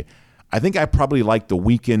play. I think I probably like the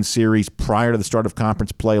weekend series prior to the start of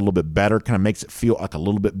conference play a little bit better. Kind of makes it feel like a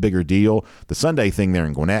little bit bigger deal. The Sunday thing there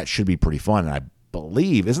in Gwinnett should be pretty fun. And I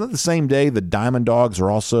believe, isn't it the same day the Diamond Dogs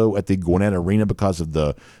are also at the Gwinnett Arena because of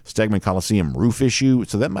the Stegman Coliseum roof issue?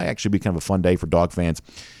 So that might actually be kind of a fun day for dog fans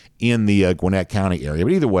in the Gwinnett County area.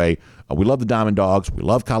 But either way, we love the Diamond Dogs. We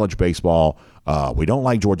love college baseball. We don't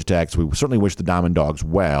like Georgia Tech, so we certainly wish the Diamond Dogs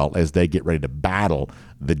well as they get ready to battle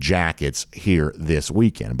the Jackets here this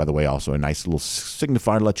weekend. And by the way, also a nice little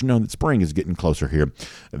signifier to let you know that spring is getting closer here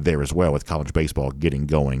there as well, with college baseball getting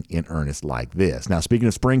going in earnest like this. Now, speaking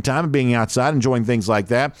of springtime and being outside, enjoying things like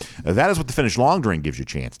that, that is what the Finish Long Drink gives you a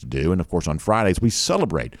chance to do. And, of course, on Fridays, we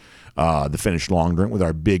celebrate the Finish Long Drink with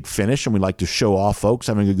our Big Finish, and we like to show off folks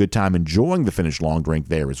having a good time enjoying the Finish Long Drink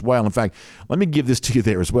there as well. In fact, fact, let me give this to you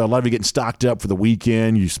there as well. A lot of you getting stocked up for the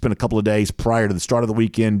weekend. You spent a couple of days prior to the start of the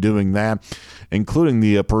weekend doing that, including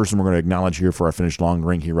the person we're going to acknowledge here for our finished long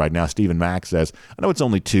drink here right now. Stephen Mack says, I know it's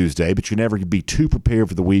only Tuesday, but you never be too prepared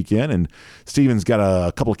for the weekend. And Stephen's got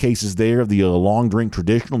a couple of cases there of the long drink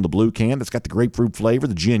traditional in the blue can that's got the grapefruit flavor,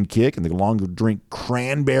 the gin kick, and the long drink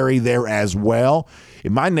cranberry there as well.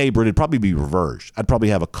 In my neighborhood, it'd probably be reversed. I'd probably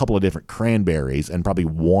have a couple of different cranberries and probably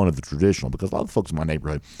one of the traditional, because a lot of folks in my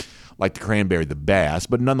neighborhood like the cranberry the best.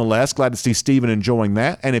 But nonetheless, glad to see Stephen enjoying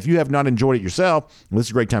that. And if you have not enjoyed it yourself, well, this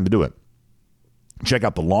is a great time to do it. Check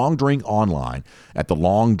out the Long Drink online at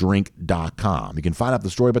thelongdrink.com. You can find out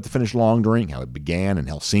the story about the Finnish long drink, how it began in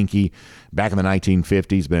Helsinki back in the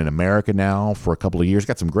 1950s, been in America now for a couple of years.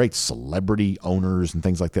 Got some great celebrity owners and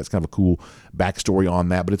things like that. It's kind of a cool backstory on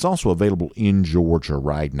that, but it's also available in Georgia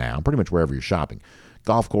right now, pretty much wherever you're shopping.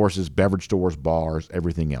 Golf courses, beverage stores, bars,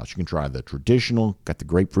 everything else. You can try the traditional, got the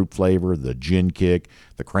grapefruit flavor, the gin kick,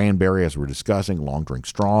 the cranberry, as we're discussing, long drink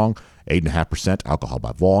strong, 8.5% alcohol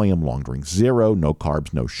by volume, long drink zero, no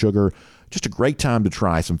carbs, no sugar. Just a great time to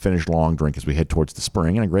try some Finnish long drink as we head towards the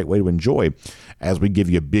spring, and a great way to enjoy as we give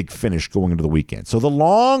you a big finish going into the weekend. So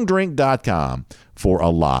thelongdrink.com for a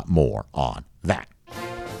lot more on that.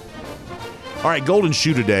 All right, golden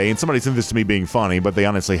shoe today, and somebody sent this to me being funny, but they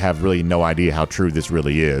honestly have really no idea how true this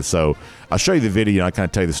really is. So I'll show you the video, and I'll kind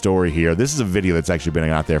of tell you the story here. This is a video that's actually been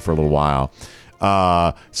out there for a little while.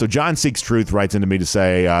 So John Seeks Truth writes into me to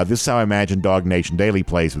say, this is how I imagine Dog Nation Daily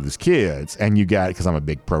plays with his kids. And you got, because I'm a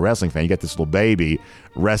big pro wrestling fan, you got this little baby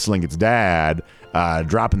wrestling its dad,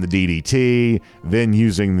 dropping the DDT, then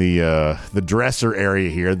using the dresser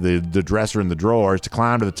area here, the dresser in the drawers, to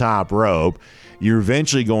climb to the top rope. You're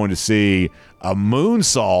eventually going to see a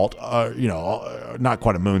moonsault, not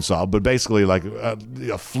quite a moonsault, but basically like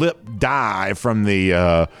a flip dive from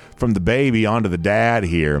the baby onto the dad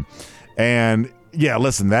here. And yeah,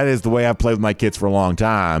 listen, that is the way I've played with my kids for a long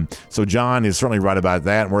time. So John is certainly right about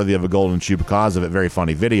that and worthy of a golden shoe because of it. Very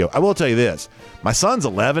funny video. I will tell you this. My son's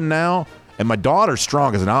 11 now, and my daughter's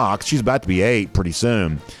strong as an ox. She's about to be 8 pretty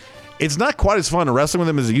soon. It's not quite as fun to wrestle with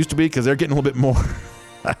them as it used to be because they're getting a little bit more...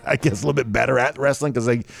 I guess a little bit better at wrestling because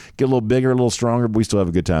they get a little bigger, a little stronger, but we still have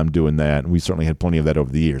a good time doing that, and we certainly had plenty of that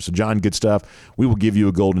over the years. So, John, good stuff. We will give you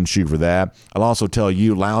a golden shoe for that. I'll also tell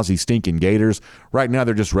you, lousy, stinking Gators, right now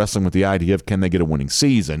they're just wrestling with the idea of can they get a winning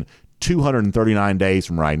season. 239 days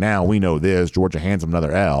from right now, we know this. Georgia hands them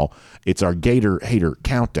another L. It's our Gator Hater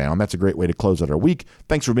Countdown. That's a great way to close out our week.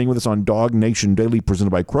 Thanks for being with us on Dog Nation Daily,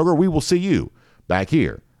 presented by Kroger. We will see you back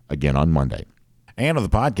here again on Monday. And on the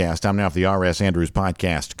podcast, time now for the R.S. Andrews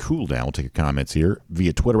Podcast Cool Down. We'll take your comments here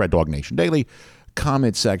via Twitter at Dog Nation Daily,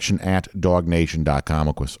 comment section at dognation.com.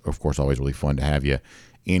 Of course, always really fun to have you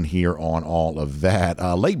in here on all of that.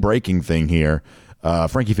 Late breaking thing here.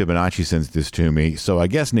 Frankie Fibonacci sends this to me. So I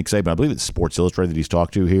guess Nick Saban, I believe it's Sports Illustrated that he's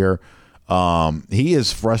talked to here. He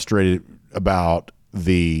is frustrated about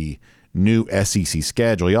the new SEC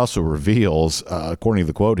schedule. He also reveals, according to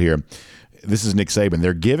the quote here, this is Nick Saban,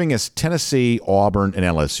 they're giving us Tennessee, Auburn, and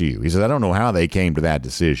LSU. He says, I don't know how they came to that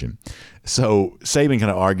decision. So Saban kind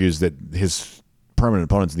of argues that his permanent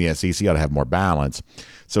opponents in the SEC ought to have more balance.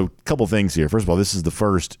 So a couple things here. First of all, this is the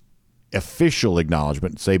first official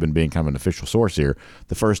acknowledgement, Saban being kind of an official source here,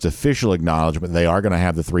 the first official acknowledgement they are going to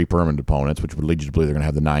have the 3 permanent opponents, which would lead you to believe they're going to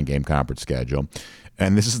have the 9-game conference schedule.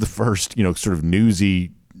 And this is the first, sort of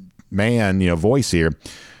newsy man, voice here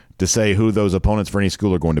to say who those opponents for any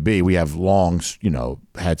school are going to be. We have long,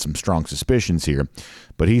 had some strong suspicions here.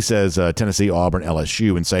 But he says Tennessee, Auburn,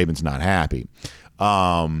 LSU, and Saban's not happy.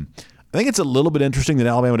 I think it's a little bit interesting that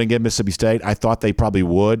Alabama didn't get Mississippi State. I thought they probably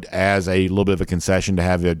would as a little bit of a concession to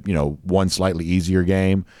have one slightly easier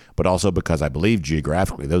game, but also because I believe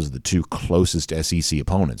geographically those are the 2 closest SEC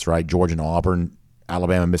opponents, right? Georgia and Auburn,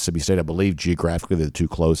 Alabama, Mississippi State, I believe geographically they're the 2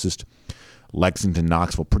 closest. Lexington,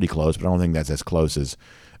 Knoxville, pretty close, but I don't think that's as close as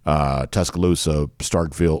Tuscaloosa,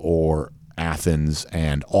 Starkville, or Athens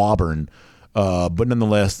and Auburn. But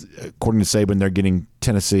nonetheless, according to Saban, they're getting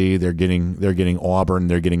Tennessee, they're getting Auburn,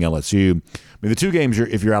 they're getting LSU. I mean, the 2 games,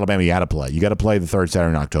 if you're Alabama, you got to play. You got to play the 3rd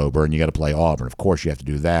Saturday in October, and you got to play Auburn. Of course, you have to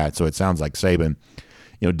do that. So it sounds like Saban,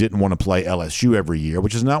 didn't want to play LSU every year,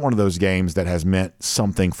 which is not one of those games that has meant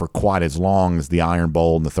something for quite as long as the Iron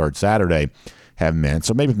Bowl and the 3rd Saturday have meant.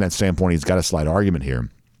 So maybe from that standpoint, he's got a slight argument here.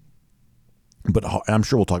 But I'm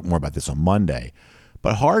sure we'll talk more about this on Monday.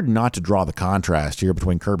 But hard not to draw the contrast here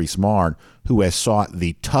between Kirby Smart, who has sought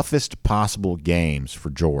the toughest possible games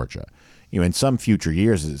for Georgia in some future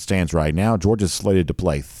years, as it stands right now, Georgia's slated to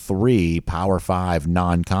play 3 Power 5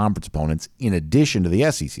 non-conference opponents in addition to the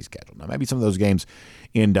SEC schedule. Now, maybe some of those games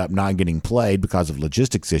end up not getting played because of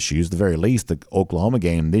logistics issues. At the very least, the Oklahoma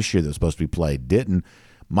game this year that was supposed to be played didn't.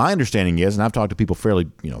 My understanding is, and I've talked to people fairly,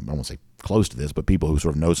 I don't want to say close to this, but people who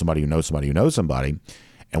sort of know somebody who knows somebody who knows somebody.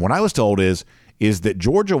 And what I was told is that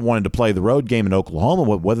Georgia wanted to play the road game in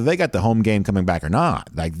Oklahoma, whether they got the home game coming back or not.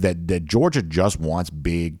 Like that Georgia just wants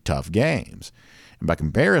big, tough games. And by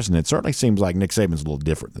comparison, it certainly seems like Nick Saban's a little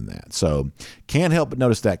different than that. So can't help but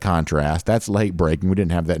notice that contrast. That's late breaking. We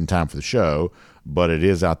didn't have that in time for the show, but it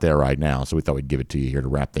is out there right now. So we thought we'd give it to you here to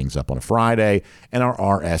wrap things up on a Friday and our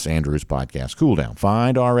R.S. Andrews podcast cool down.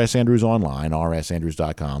 Find R.S. Andrews online,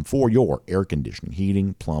 rsandrews.com, for your air conditioning,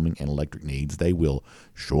 heating, plumbing, and electric needs. They will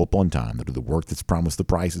show up on time. They'll do the work that's promised, the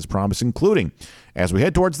price is promised, including, as we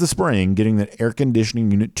head towards the spring, getting the air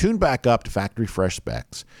conditioning unit tuned back up to factory fresh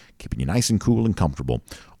specs, keeping you nice and cool and comfortable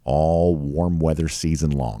all warm weather season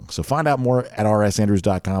long. So find out more at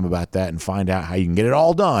rsandrews.com about that and find out how you can get it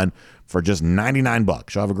all done for just $99.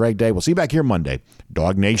 Y'all have a great day. We'll see you back here Monday.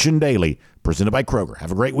 Dog Nation Daily, presented by Kroger.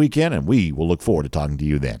 Have a great weekend, and we will look forward to talking to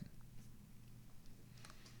you then.